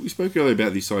 We spoke earlier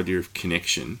about this idea of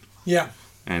connection. Yeah.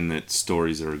 And that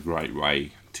stories are a great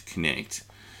way to connect.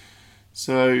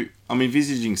 So I'm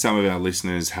envisaging some of our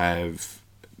listeners have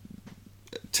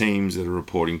teams that are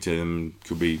reporting to them,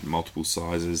 could be multiple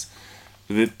sizes.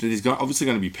 But there's obviously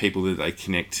going to be people that they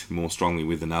connect more strongly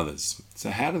with than others. So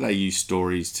how do they use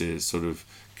stories to sort of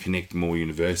connect more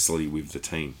universally with the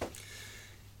team?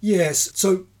 Yes.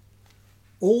 So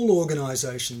all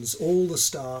organisations, all the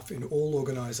staff in all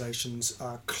organisations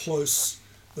are close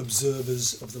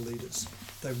observers of the leaders.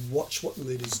 They watch what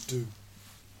leaders do,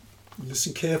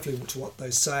 listen carefully to what they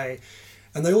say,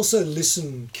 and they also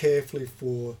listen carefully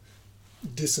for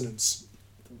dissonance,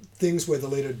 things where the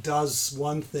leader does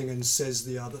one thing and says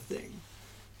the other thing,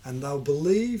 and they'll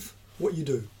believe what you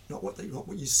do, not what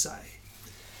you say.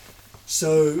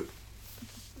 So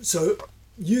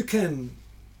you can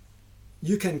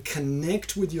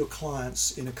connect with your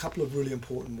clients in a couple of really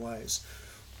important ways.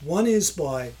 One is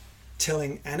by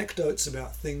telling anecdotes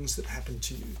about things that happen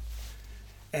to you,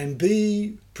 and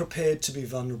be prepared to be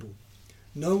vulnerable.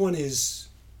 No one is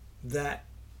that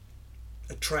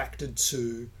attracted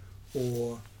to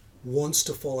or wants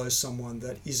to follow someone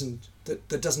that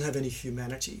doesn't have any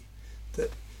humanity.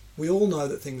 That we all know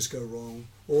that things go wrong.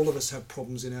 All of us have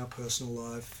problems in our personal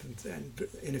life,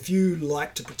 and if you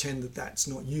like to pretend that that's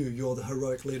not you, you're the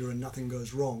heroic leader and nothing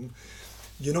goes wrong,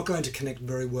 you're not going to connect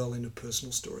very well in a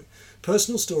personal story.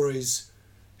 Personal stories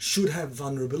should have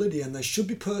vulnerability, and they should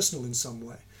be personal in some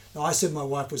way. Now, I said my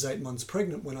wife was 8 months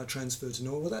pregnant when I transferred to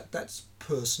Norway. Well, that's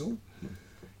personal.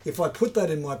 If I put that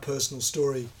in my personal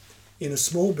story in a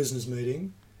small business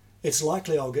meeting, it's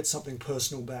likely I'll get something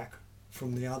personal back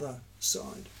from the other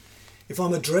side. If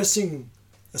I'm addressing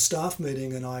a staff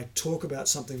meeting and I talk about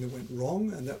something that went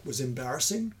wrong and that was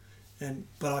embarrassing,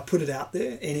 but I put it out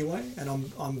there anyway, and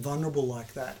I'm vulnerable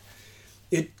like that,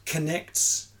 it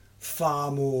connects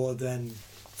far more than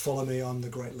follow me, I'm the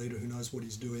great leader who knows what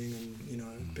he's doing,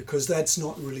 and because that's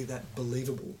not really that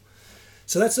believable.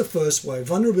 So that's the first way.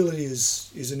 Vulnerability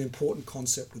is an important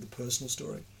concept with a personal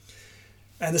story.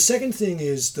 And the second thing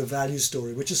is the value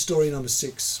story, which is story number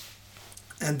 6.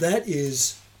 And that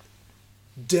is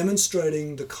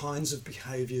demonstrating the kinds of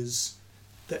behaviours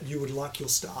that you would like your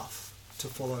staff to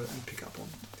follow and pick up on.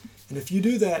 And if you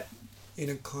do that in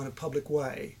a kind of public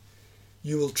way,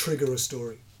 you will trigger a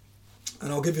story.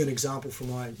 And I'll give you an example from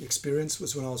my experience.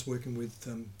 Was when I was working with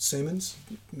Siemens,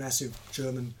 massive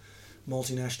German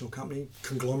multinational company,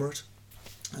 conglomerate.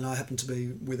 And I happened to be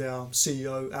with our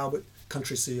CEO, Albert,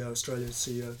 country CEO, Australia's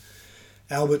CEO.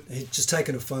 Albert, he'd just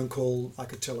taken a phone call. I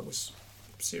could tell it was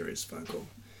a serious phone call.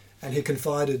 And he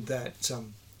confided that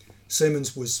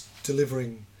Siemens was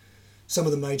delivering some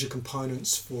of the major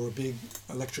components for a big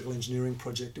electrical engineering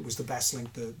project. It was the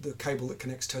Basslink, the cable that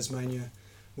connects Tasmania,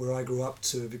 where I grew up,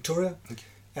 to Victoria. Okay.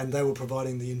 And they were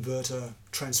providing the inverter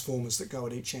transformers that go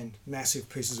at each end, massive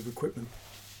pieces of equipment.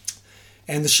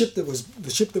 And the ship that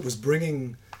was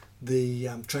bringing the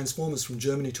transformers from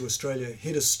Germany to Australia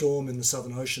hit a storm in the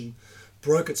Southern Ocean,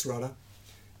 broke its rudder,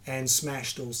 and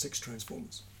smashed all 6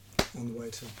 transformers on the way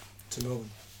to Melbourne.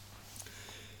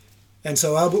 And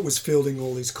so Albert was fielding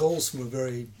all these calls from a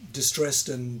very distressed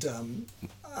and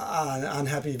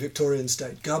unhappy Victorian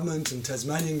state government and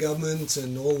Tasmanian government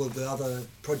and all of the other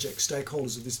project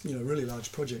stakeholders of this, really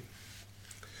large project.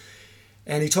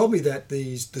 And he told me that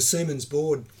the Siemens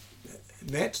board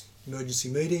met, emergency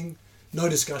meeting, no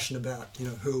discussion about,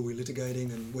 who are we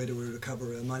litigating and where do we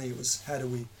recover our money. It was how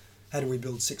do we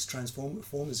build 6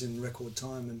 transformers in record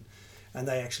time, and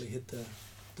they actually hit the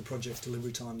project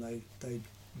delivery time. They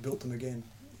built them again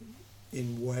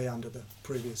in way under the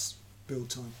previous build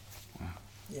time. Wow.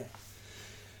 Yeah.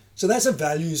 So that's a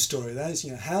value story. That is,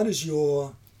 how does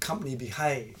your company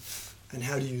behave and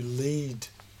how do you lead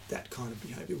that kind of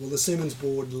behaviour? Well, the Siemens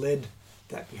board led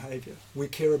that behaviour. We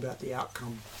care about the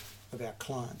outcome of our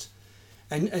client.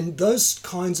 And those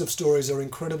kinds of stories are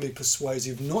incredibly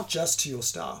persuasive, not just to your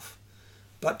staff,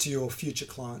 but to your future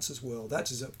clients as well.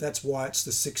 That's why it's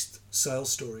the 6th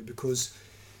sales story, because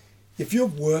if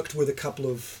you've worked with a couple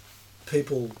of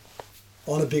people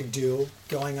on a big deal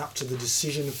going up to the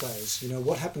decision phase,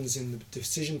 what happens in the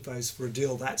decision phase for a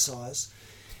deal that size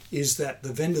is that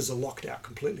the vendors are locked out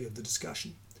completely of the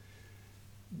discussion.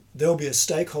 There'll be a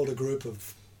stakeholder group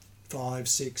of 5,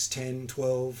 6, 10,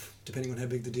 12, depending on how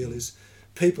big the deal is,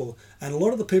 people. And a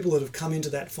lot of the people that have come into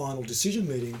that final decision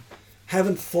meeting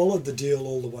haven't followed the deal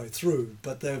all the way through,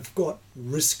 but they've got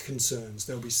risk concerns.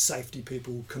 There'll be safety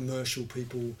people, commercial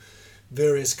people,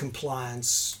 various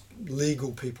compliance,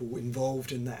 legal people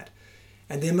involved in that.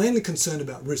 And they're mainly concerned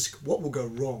about risk, what will go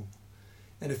wrong.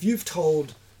 And if you've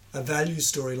told a value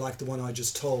story like the one I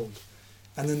just told,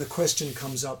 and then the question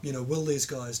comes up, will these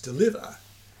guys deliver?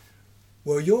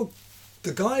 Well,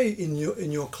 the guy in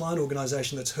your client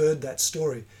organisation that's heard that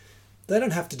story, they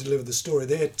don't have to deliver the story.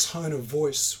 Their tone of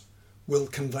voice will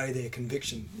convey their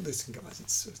conviction. Listen, guys,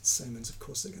 it's Siemens, of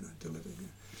course they're going to deliver.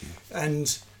 Yeah.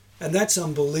 And that's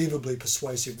unbelievably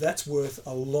persuasive. That's worth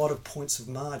a lot of points of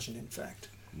margin, in fact.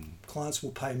 Clients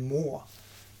will pay more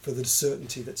for the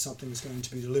certainty that something is going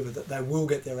to be delivered, that they will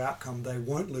get their outcome, they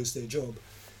won't lose their job.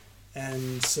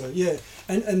 And so, yeah,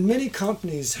 and many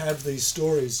companies have these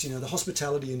stories. The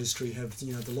hospitality industry have,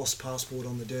 the lost passport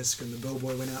on the desk, and the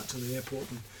bellboy went out to the airport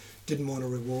and didn't want a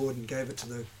reward and gave it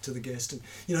to the guest. And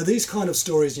these kind of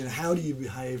stories. How do you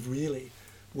behave really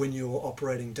when you're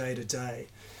operating day to day?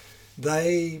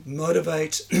 They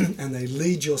motivate and they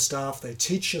lead your staff. They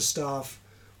teach your staff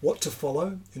what to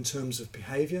follow in terms of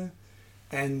behaviour,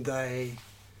 and they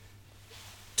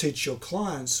teach your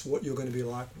clients what you're going to be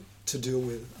like to deal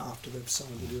with after they've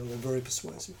signed the deal. They're very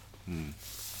persuasive.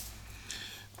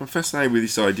 I'm fascinated with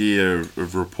this idea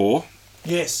of rapport.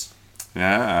 Yes.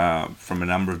 From a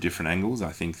number of different angles.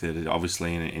 I think that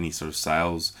obviously in any sort of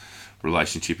sales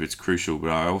relationship it's crucial,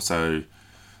 but I also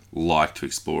like to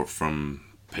explore it from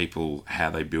people, how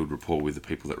they build rapport with the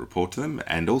people that report to them,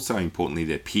 and also importantly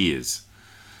their peers.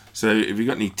 So have you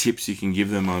got any tips you can give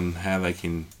them on how they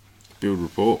can build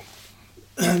rapport?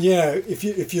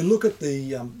 If you look at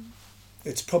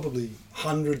it's probably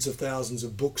hundreds of thousands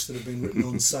of books that have been written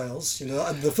on sales.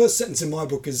 The first sentence in my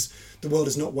book is, the world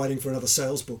is not waiting for another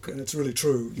sales book, and it's really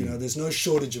true. There's no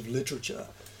shortage of literature.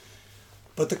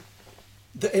 But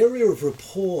the area of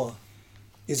rapport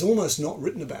is almost not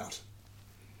written about.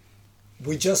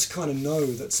 We just kind of know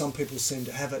that some people seem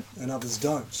to have it and others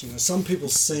don't. Some people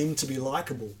seem to be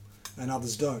likable and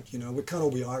others don't. We can't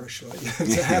all be Irish, right?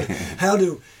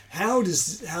 So how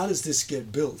does this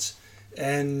get built?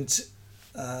 And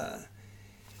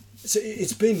so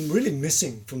it's been really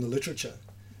missing from the literature,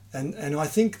 and I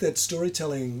think that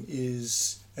storytelling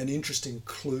is an interesting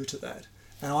clue to that.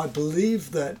 And I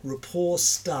believe that rapport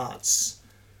starts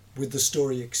with the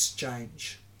story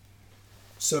exchange.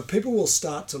 So people will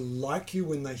start to like you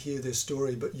when they hear their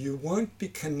story, but you won't be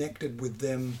connected with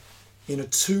them in a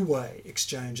two-way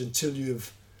exchange until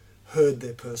you've heard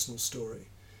their personal story.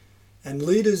 And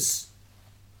leaders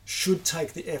should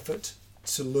take the effort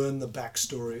to learn the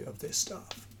backstory of their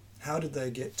staff. How did they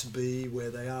get to be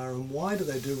where they are, and why do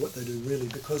they do what they do really?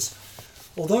 Because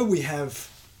although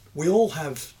we all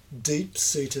have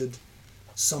deep-seated,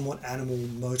 somewhat animal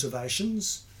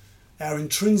motivations, our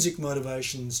intrinsic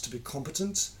motivations to be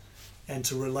competent and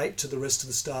to relate to the rest of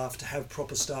the staff, to have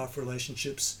proper staff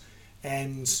relationships,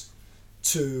 and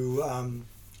to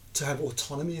have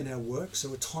autonomy in our work.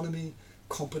 So autonomy,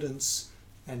 competence,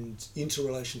 and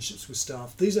interrelationships with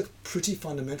staff. These are pretty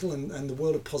fundamental, and the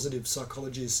world of positive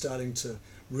psychology is starting to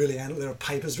really analyze. There are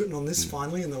papers written on this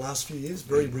finally in the last few years,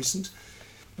 very recent.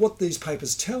 What these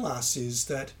papers tell us is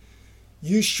that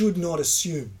you should not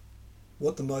assume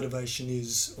what the motivation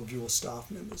is of your staff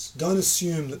members. Don't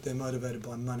assume that they're motivated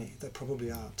by money. They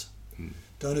probably aren't.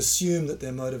 Don't assume that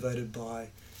they're motivated by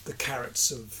the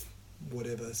carrots of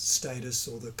whatever status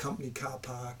or the company car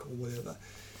park or whatever.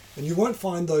 And you won't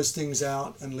find those things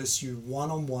out unless you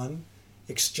one-on-one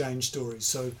exchange stories.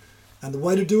 So, and the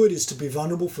way to do it is to be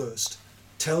vulnerable first.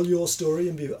 Tell your story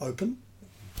and be open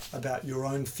about your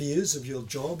own fears of your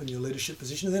job and your leadership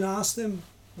position, and then ask them,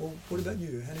 well, what about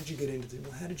you? How did you get into it?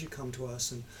 Well, how did you come to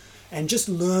us? And just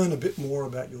learn a bit more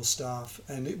about your staff,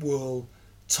 and it will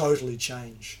totally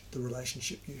change the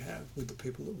relationship you have with the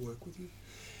people that work with you.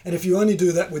 And if you only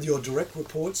do that with your direct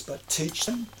reports, but teach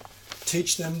them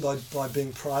by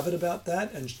being private about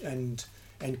that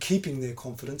and keeping their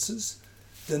confidences,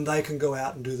 then they can go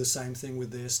out and do the same thing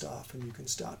with their staff, and you can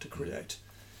start to create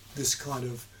this kind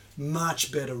of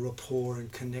much better rapport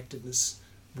and connectedness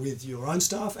with your own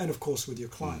staff and, of course, with your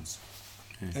clients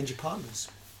and your partners.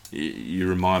 You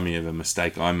remind me of a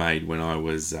mistake I made when I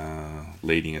was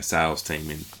leading a sales team.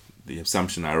 In the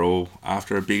assumption they're all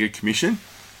after a bigger commission,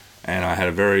 and I had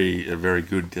a very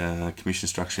good commission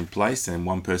structure in place, and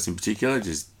one person in particular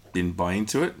just didn't buy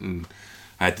into it, and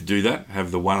I had to do that,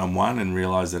 have the one-on-one, and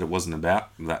realise that it wasn't about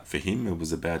that for him. It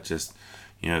was about just,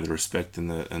 the respect and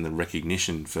the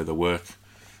recognition for the work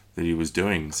that he was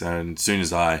doing. So as soon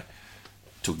as I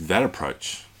took that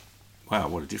approach, wow,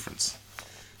 what a difference.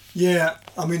 Yeah,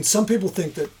 I mean, some people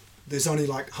think that there's only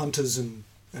like hunters and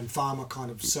farmer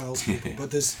kind of salespeople,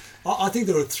 but I think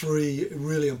there are three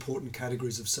really important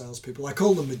categories of salespeople. I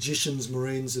call them magicians,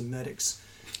 marines, and medics.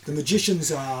 The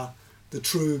magicians are the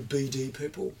true BD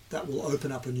people that will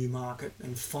open up a new market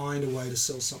and find a way to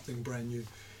sell something brand new.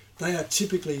 They are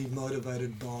typically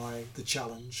motivated by the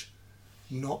challenge,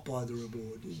 not by the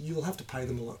reward. You'll have to pay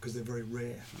them a lot because they're very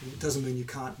rare. It doesn't mean you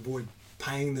can't avoid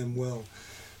paying them well,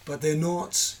 but they're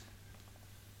not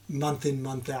month in,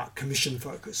 month out commission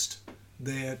focused.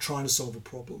 They're trying to solve a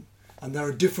problem, and they're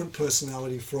a different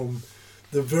personality from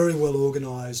the very well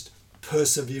organized,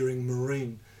 persevering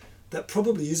marine that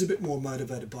probably is a bit more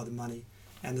motivated by the money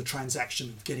and the transaction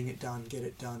of getting it done, get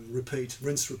it done, repeat,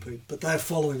 rinse, repeat, but they're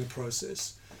following a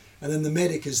process. And then the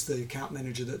medic is the account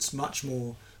manager that's much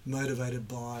more motivated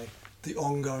by the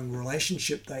ongoing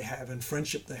relationship they have and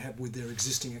friendship they have with their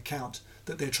existing account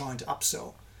that they're trying to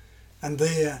upsell. And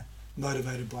they're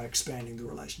motivated by expanding the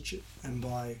relationship and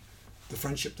by the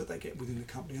friendship that they get within the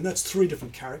company. And that's three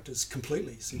different characters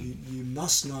completely. So you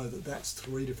must know that that's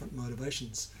three different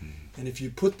motivations. And if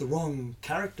you put the wrong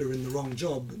character in the wrong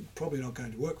job, it's probably not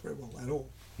going to work very well at all.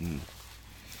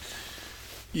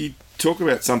 You talk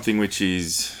about something which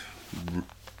is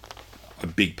a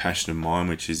big passion of mine,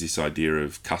 which is this idea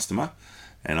of customer.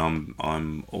 And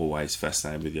I'm always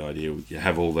fascinated with the idea. You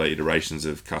have all the iterations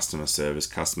of customer service,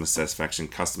 customer satisfaction,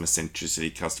 customer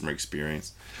centricity, customer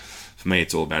experience. For me,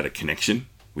 it's all about a connection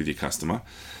with your customer.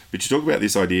 But you talk about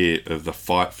this idea of the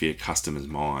fight for your customer's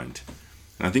mind.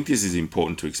 And I think this is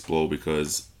important to explore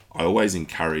because I always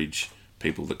encourage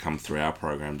people that come through our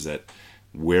programs that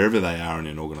wherever they are in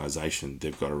an organisation,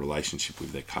 they've got a relationship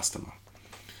with their customer.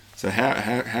 So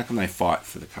how can they fight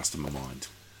for the customer mind?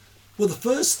 Well, the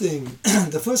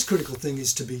first critical thing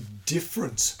is to be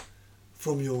different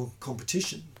from your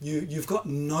competition. You've got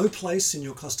no place in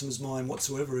your customer's mind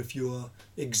whatsoever if you're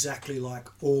exactly like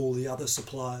all the other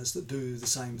suppliers that do the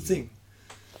same thing.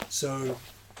 So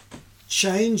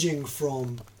changing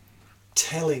from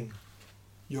telling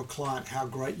your client how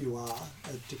great you are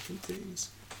at different things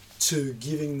to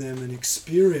giving them an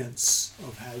experience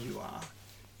of how you are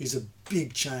is a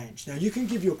big change. Now, you can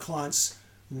give your clients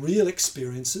real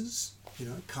experiences,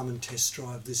 come and test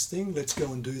drive this thing. Let's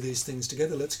go and do these things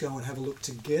together. Let's go and have a look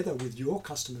together with your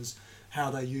customers how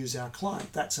they use our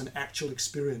client. That's an actual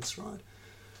experience, right?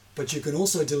 But you can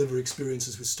also deliver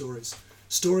experiences with stories.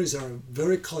 Stories are a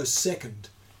very close second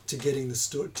to getting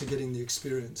the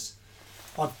experience.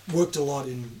 I've worked a lot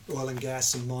in oil and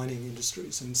gas and mining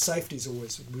industries, and safety is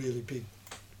always a really big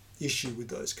issue with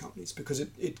those companies because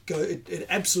it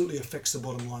absolutely affects the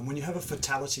bottom line. When you have a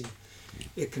fatality,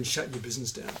 it can shut your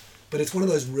business down. But it's one of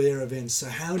those rare events. So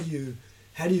how do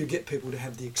you get people to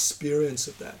have the experience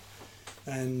of that?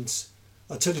 And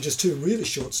I'll tell you just two really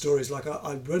short stories. Like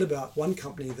I read about one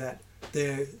company that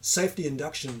their safety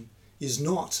induction is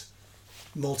not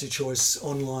multi-choice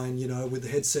online, with the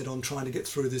headset on, trying to get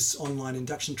through this online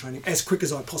induction training as quick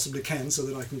as I possibly can so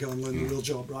that I can go and learn the real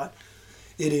job, right?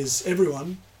 It is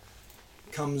everyone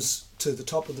comes to the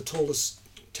top of the tallest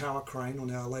tower crane on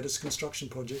our latest construction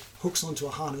project, hooks onto a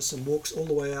harness and walks all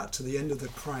the way out to the end of the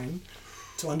crane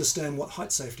to understand what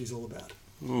height safety is all about.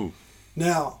 Ooh.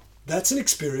 Now, that's an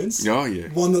experience. Oh, yeah.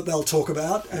 One that they'll talk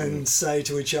about and say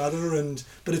to each other,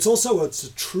 but it's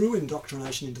a true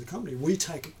indoctrination into the company. We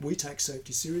take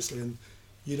safety seriously, and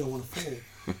you don't want to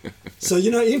fall. So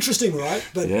interesting, right?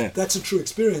 But that's a true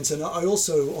experience. And I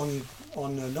also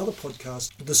on another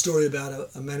podcast, the story about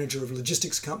a manager of a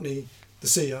logistics company, the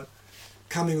CEO,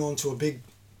 coming onto a big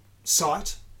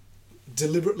site,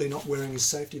 deliberately not wearing his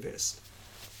safety vest.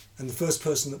 And the first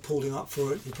person that pulled him up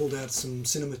for it, he pulled out some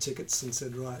cinema tickets and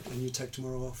said, right, and you take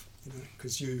tomorrow off,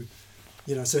 because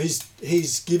so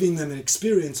he's giving them an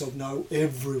experience of, no,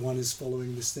 everyone is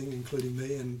following this thing, including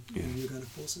me, and you're going to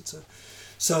force it.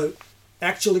 So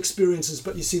actual experiences,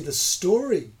 but you see the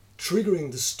story,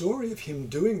 triggering the story of him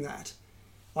doing that,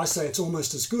 I say it's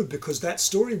almost as good, because that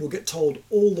story will get told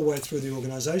all the way through the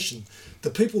organisation. The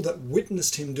people that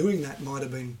witnessed him doing that might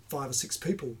have been 5 or 6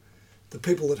 people. The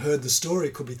people that heard the story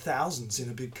could be thousands in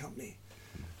a big company.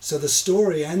 So the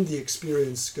story and the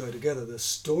experience go together. The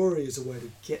story is a way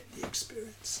to get the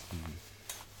experience.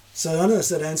 So I don't know if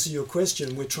that answers your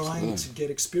question. We're trying to get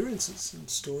experiences, and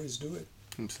stories do it.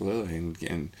 Absolutely.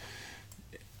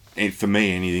 And for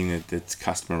me, anything that's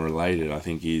customer related, I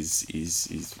think is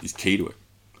key to it.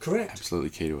 Correct.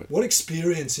 Absolutely key to it. What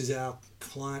experience is our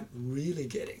client really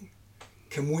getting?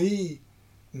 Can we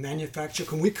manufacture,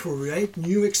 can we create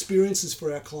new experiences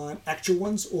for our client, actual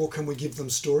ones, or can we give them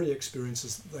story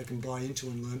experiences that they can buy into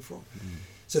and learn from?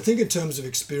 So think in terms of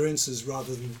experiences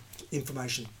rather than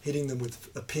information, hitting them with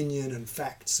opinion and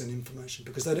facts and information,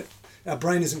 because our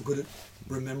brain isn't good at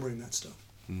remembering that stuff.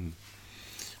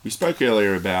 We spoke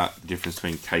earlier about the difference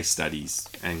between case studies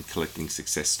and collecting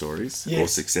success stories, or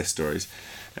success stories.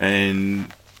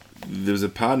 And there was a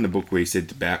part in the book where you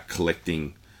said about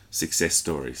collecting success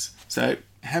stories. So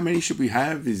how many should we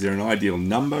have? Is there an ideal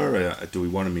number? Do we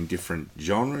want them in different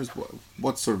genres?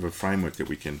 What sort of a framework that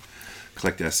we can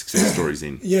collect our success stories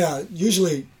in? Yeah,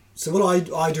 usually, so what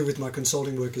I do with my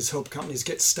consulting work is help companies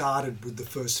get started with the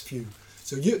first few.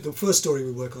 So the first story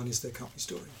we work on is their company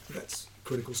story. That's a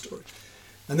critical story.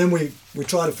 And then we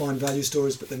try to find value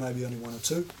stories, but there may be only 1 or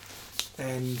 2.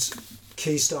 And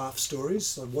key staff stories.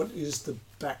 So what is the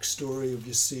backstory of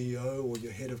your CEO or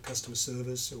your head of customer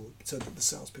service, or so that the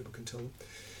salespeople can tell them.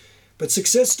 But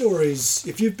success stories,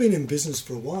 if you've been in business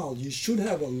for a while, you should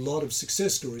have a lot of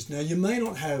success stories. Now, you may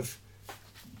not have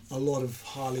a lot of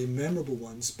highly memorable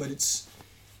ones, but it's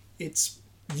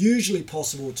usually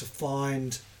possible to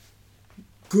find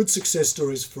good success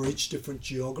stories for each different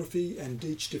geography and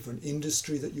each different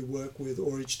industry that you work with,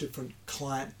 or each different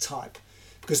client type,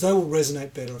 because they will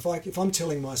resonate better. If I'm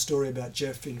telling my story about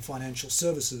Jeff in financial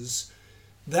services,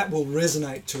 that will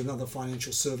resonate to another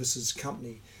financial services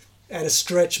company. At a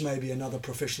stretch, maybe another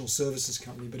professional services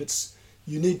company, but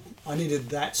I needed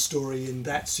that story in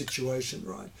that situation,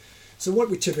 right? So what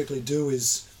we typically do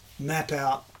is map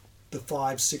out the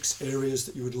 5-6 areas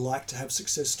that you would like to have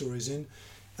success stories in,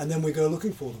 and then we go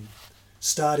looking for them.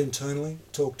 Start internally,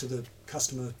 talk to the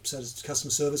customer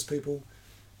service people,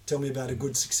 tell me about a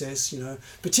good success,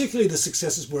 particularly the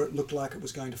successes where it looked like it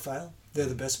was going to fail. They're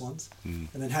the best ones. And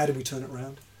then how did we turn it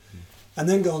around? And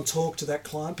then go and talk to that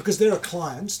client, because they're a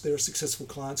client, they're a successful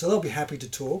client, so they'll be happy to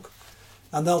talk,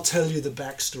 and they'll tell you the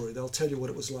backstory. They'll tell you what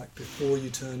it was like before you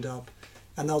turned up,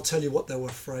 and they'll tell you what they were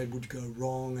afraid would go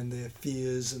wrong and their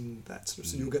fears and that sort of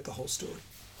stuff. So you'll get the whole story.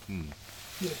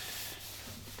 Yeah.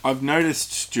 I've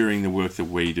noticed during the work that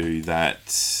we do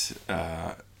that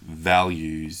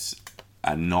values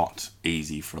are not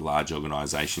easy for a large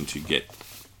organisation to get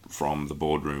from the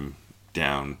boardroom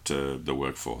down to the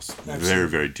workforce. Absolutely. Very,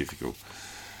 very difficult.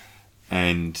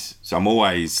 And so I'm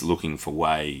always looking for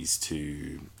ways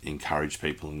to encourage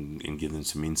people and give them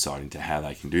some insight into how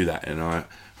they can do that. And I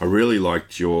really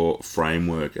liked your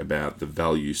framework about the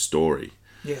value story.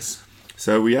 Yes.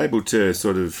 So are we able to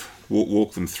sort of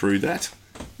walk them through that?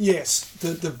 Yes.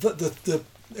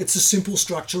 It's a simple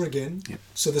structure again. Yep.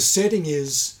 So the setting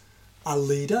is a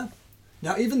leader.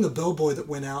 Now, even the bellboy that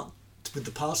went out with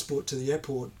the passport to the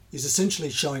airport is essentially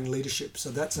showing leadership.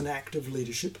 So that's an act of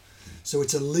leadership. So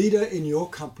it's a leader in your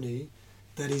company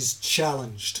that is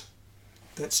challenged.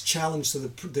 That's challenged. So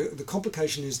the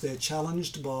complication is they're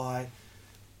challenged by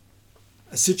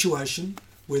a situation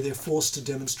where they're forced to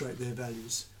demonstrate their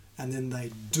values. And then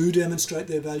they do demonstrate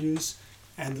their values,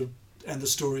 and the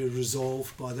story is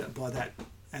resolved by that,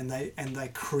 and they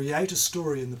create a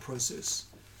story in the process.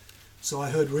 So I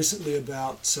heard recently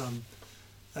about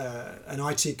an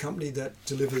IT company that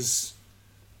delivers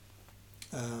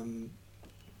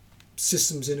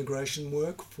systems integration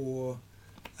work for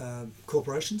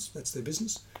corporations. That's their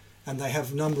business, and they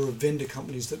have a number of vendor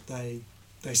companies that they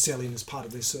sell in as part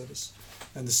of their service.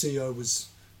 And the CEO was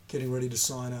getting ready to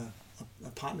sign a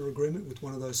partner agreement with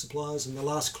one of those suppliers, and the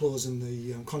last clause in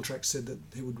the contract said that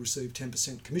he would receive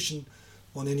 10% commission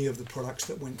on any of the products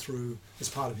that went through as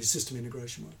part of his system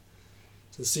integration work.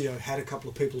 So the CEO had a couple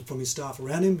of people from his staff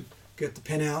around him, get the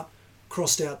pen out,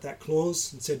 crossed out that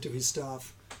clause and said to his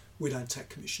staff, we don't take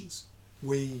commissions.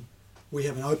 We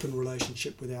have an open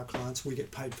relationship with our clients. We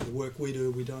get paid for the work we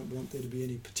do. We don't want there to be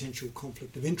any potential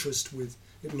conflict of interest with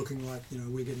it looking like,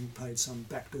 we're getting paid some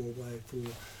backdoor way for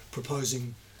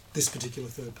proposing this particular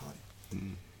third party.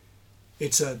 Mm.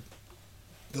 It's the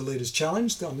leader's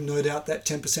challenge. No doubt that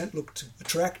 10% looked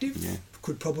attractive. Yeah.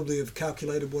 Could probably have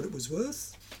calculated what it was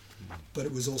worth, but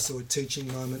it was also a teaching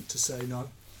moment to say, no,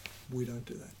 we don't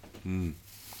do that. Mm.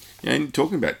 Yeah, and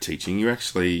talking about teaching, you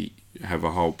actually have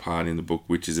a whole part in the book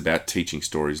which is about teaching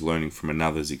stories, learning from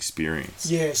another's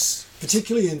experience. Yes,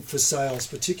 particularly for sales,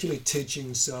 particularly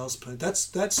teaching sales. That's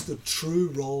the true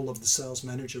role of the sales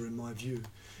manager in my view.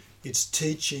 It's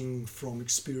teaching from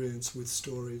experience with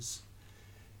stories.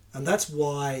 And that's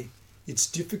why it's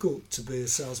difficult to be a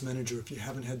sales manager if you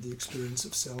haven't had the experience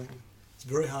of selling. It's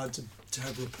very hard to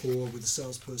have rapport with a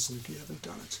salesperson if you haven't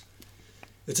done it.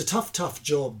 It's a tough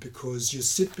job because you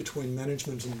sit between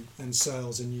management and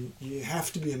sales, and you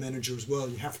have to be a manager as well.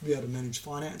 You have to be able to manage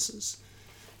finances,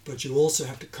 but you also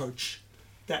have to coach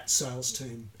that sales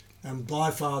team. And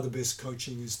by far the best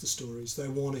coaching is the stories. They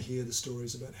want to hear the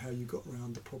stories about how you got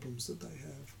around the problems that they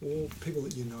have, or people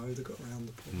that that got around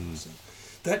the problems. So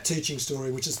that teaching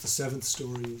story, which is the seventh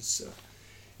story, is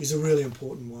a really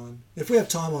important one. If we have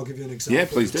time, I'll give you an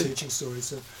example of the teaching story.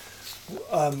 So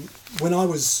when I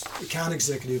was account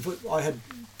executive, I had a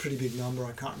pretty big number.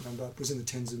 I can't remember. It was in the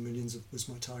tens of millions was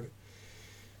my target.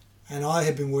 And I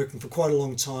had been working for quite a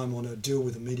long time on a deal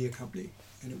with a media company.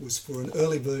 And it was for an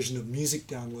early version of music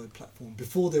download platform,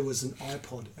 before there was an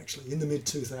iPod, actually, in the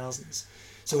mid-2000s.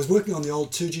 So I was working on the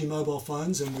old 2G mobile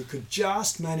phones, and we could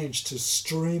just manage to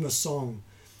stream a song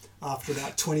after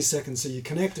about 20 seconds. So you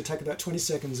connect, it take about 20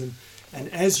 seconds, and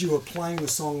as you were playing the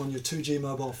song on your 2G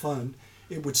mobile phone,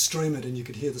 it would stream it and you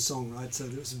could hear the song, right? So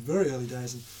it was very early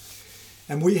days.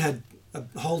 And we had a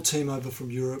whole team over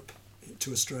from Europe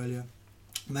to Australia,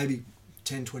 maybe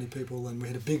 10, 20 people, and we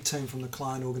had a big team from the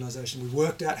client organisation. We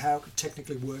worked out how it could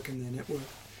technically work in their network,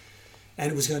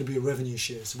 and it was going to be a revenue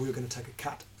share, so we were going to take a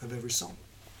cut of every song.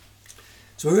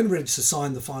 So we were ready to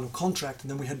sign the final contract, and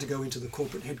then we had to go into the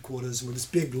corporate headquarters, and with this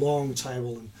big long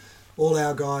table, and all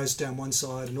our guys down one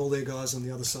side and all their guys on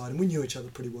the other side, and we knew each other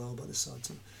pretty well by this side,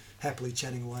 so happily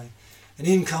chatting away. And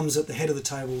in comes at the head of the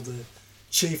table the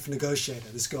chief negotiator,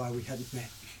 this guy we hadn't met.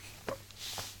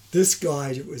 This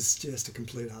guy was just a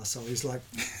complete arsehole. He's like,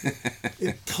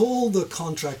 it pulled the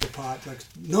contract apart, like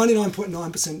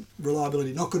 99.9%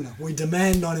 reliability, not good enough. We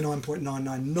demand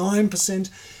 99.999%,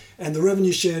 and the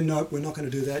revenue share, nope, we're not going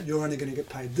to do that. You're only going to get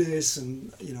paid this,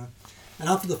 and And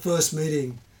after the first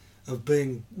meeting of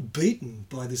being beaten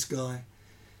by this guy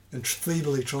and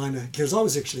feebly trying to, because I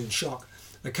was actually in shock,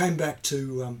 I came back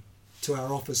to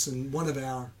our office, and one of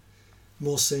our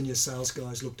more senior sales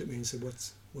guys looked at me and said,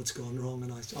 what's gone wrong?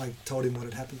 And I told him what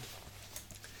had happened.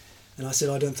 And I said,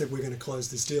 I don't think we're going to close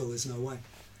this deal. There's no way.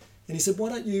 And he said, why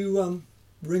don't you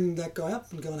ring that guy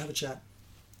up and go and have a chat?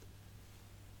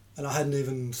 And I hadn't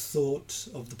even thought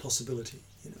of the possibility,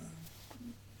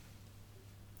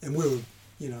 And we were,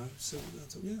 so I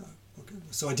thought, yeah, okay.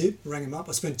 So I did, rang him up.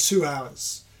 I spent 2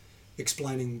 hours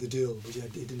explaining the deal, but he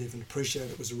didn't even appreciate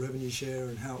it was a revenue share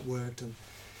and how it worked.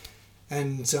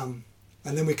 And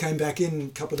then we came back in a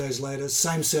couple of days later,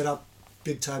 same setup,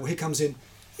 big table. He comes in,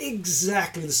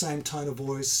 exactly the same tone of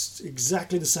voice,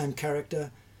 exactly the same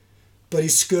character, but he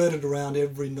skirted around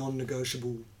every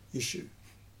non-negotiable issue.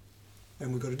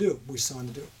 And we got a deal. We signed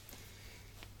the deal.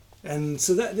 And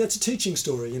so that's a teaching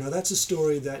story. That's a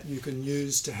story that you can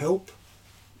use to help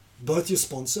both your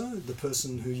sponsor, the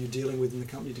person who you're dealing with in the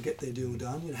company, to get their deal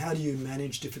done. How do you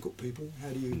manage difficult people? How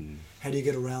do you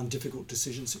get around difficult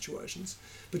decision situations?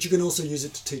 But you can also use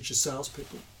it to teach your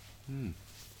salespeople.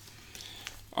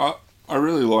 I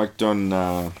really liked on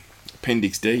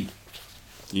Appendix D.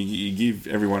 You give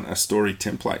everyone a story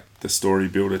template, the story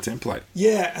builder template.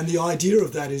 Yeah, and the idea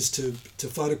of that is to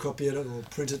photocopy it or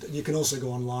print it. You can also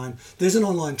go online. There's an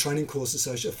online training course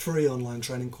a free online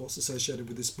training course associated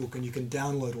with this book, and you can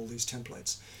download all these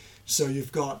templates. so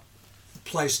you've got a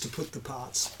place to put the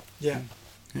parts. Yeah.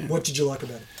 What did you like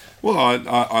about it? Well,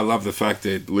 I love the fact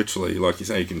that literally, like you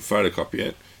say, you can photocopy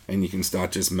it and you can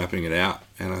start just mapping it out.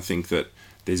 And I think that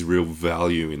there's real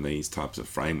value in these types of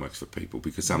frameworks for people,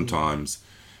 because sometimes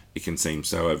it can seem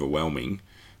so overwhelming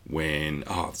when,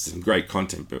 there's some great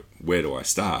content, but where do I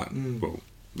start? Well,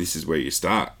 this is where you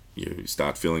start. You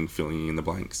start filling in the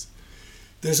blanks.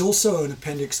 There's also an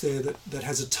appendix there that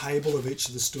has a table of each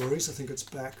of the stories. I think it's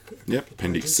back. Yep,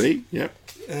 Appendix C. Yep.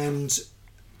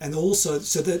 And also,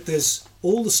 so that there's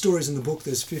all the stories in the book,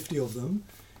 there's 50 of them,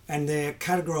 and they're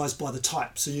categorized by the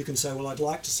type. So you can say, well, I'd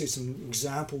like to see some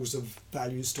examples of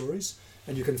value stories,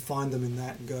 and you can find them in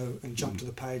that and go and jump to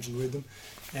the page and read them.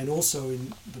 And also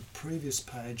in the previous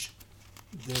page,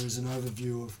 there is an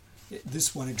overview of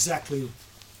this one, exactly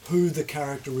who the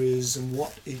character is and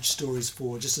what each story is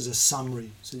for, just as a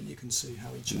summary, so that you can see how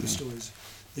each of the stories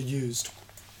are used.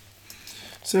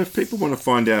 So if people want to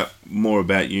find out more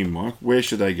about you, Mike, where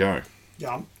should they go?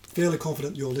 Yeah, I'm fairly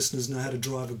confident your listeners know how to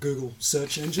drive a Google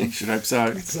search engine. I should hope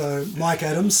so. So Mike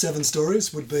Adams, 7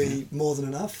 Stories would be more than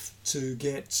enough to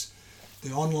get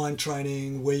the online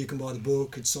training, where you can buy the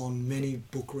book. It's on many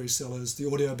book resellers. The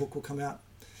audiobook will come out.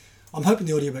 I'm hoping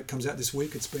the audiobook comes out this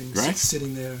week. It's been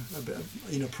sitting there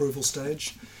in approval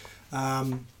stage.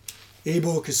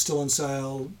 Ebook is still on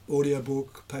sale.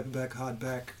 Audiobook, paperback,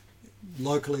 hardback,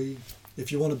 locally. If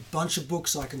you want a bunch of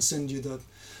books, I can send you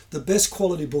the best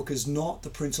quality book is not the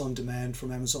print on demand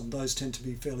from Amazon. Those tend to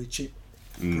be fairly cheap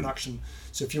production.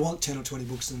 So if you want 10 or 20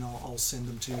 books, then I'll send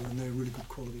them to you, and they're really good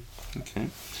quality. Okay.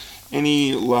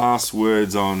 Any last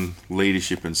words on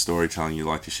leadership and storytelling you'd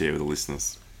like to share with the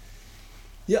listeners?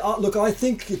 Yeah, look, I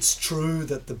think it's true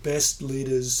that the best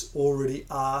leaders already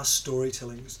are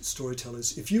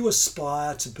storytellers. If you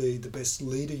aspire to be the best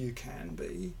leader you can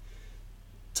be,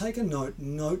 take a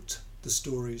note the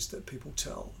stories that people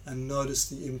tell and notice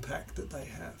the impact that they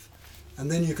have. And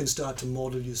then you can start to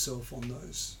model yourself on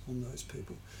those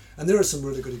people. And there are some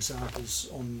really good examples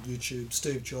on YouTube.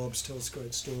 Steve Jobs tells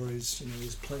great stories.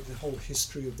 There's the whole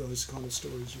history of those kind of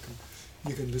stories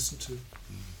you can listen to.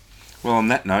 Well, on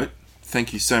that note,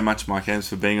 thank you so much, Mike Adams,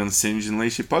 for being on the Synergen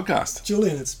Leadership Podcast.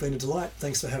 Julian, it's been a delight.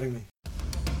 Thanks for having me.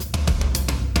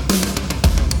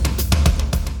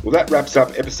 Well, that wraps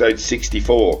up episode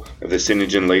 64 of the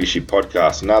Synergen Leadership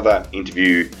Podcast, another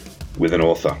interview with an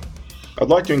author. I'd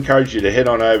like to encourage you to head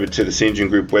on over to the Synergen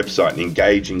Group website and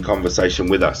engage in conversation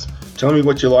with us. Tell me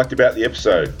what you liked about the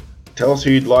episode. Tell us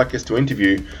who you'd like us to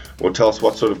interview, or tell us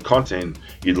what sort of content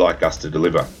you'd like us to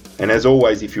deliver. And as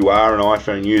always, if you are an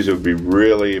iPhone user, it would be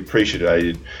really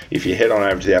appreciated if you head on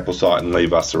over to the Apple site and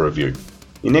leave us a review.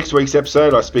 In next week's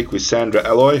episode, I speak with Sandra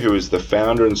Alloy, who is the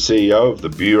founder and CEO of the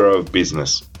Bureau of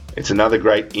Business. It's another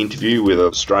great interview with an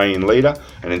Australian leader,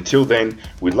 and until then,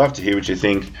 we'd love to hear what you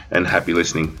think, and happy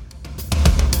listening.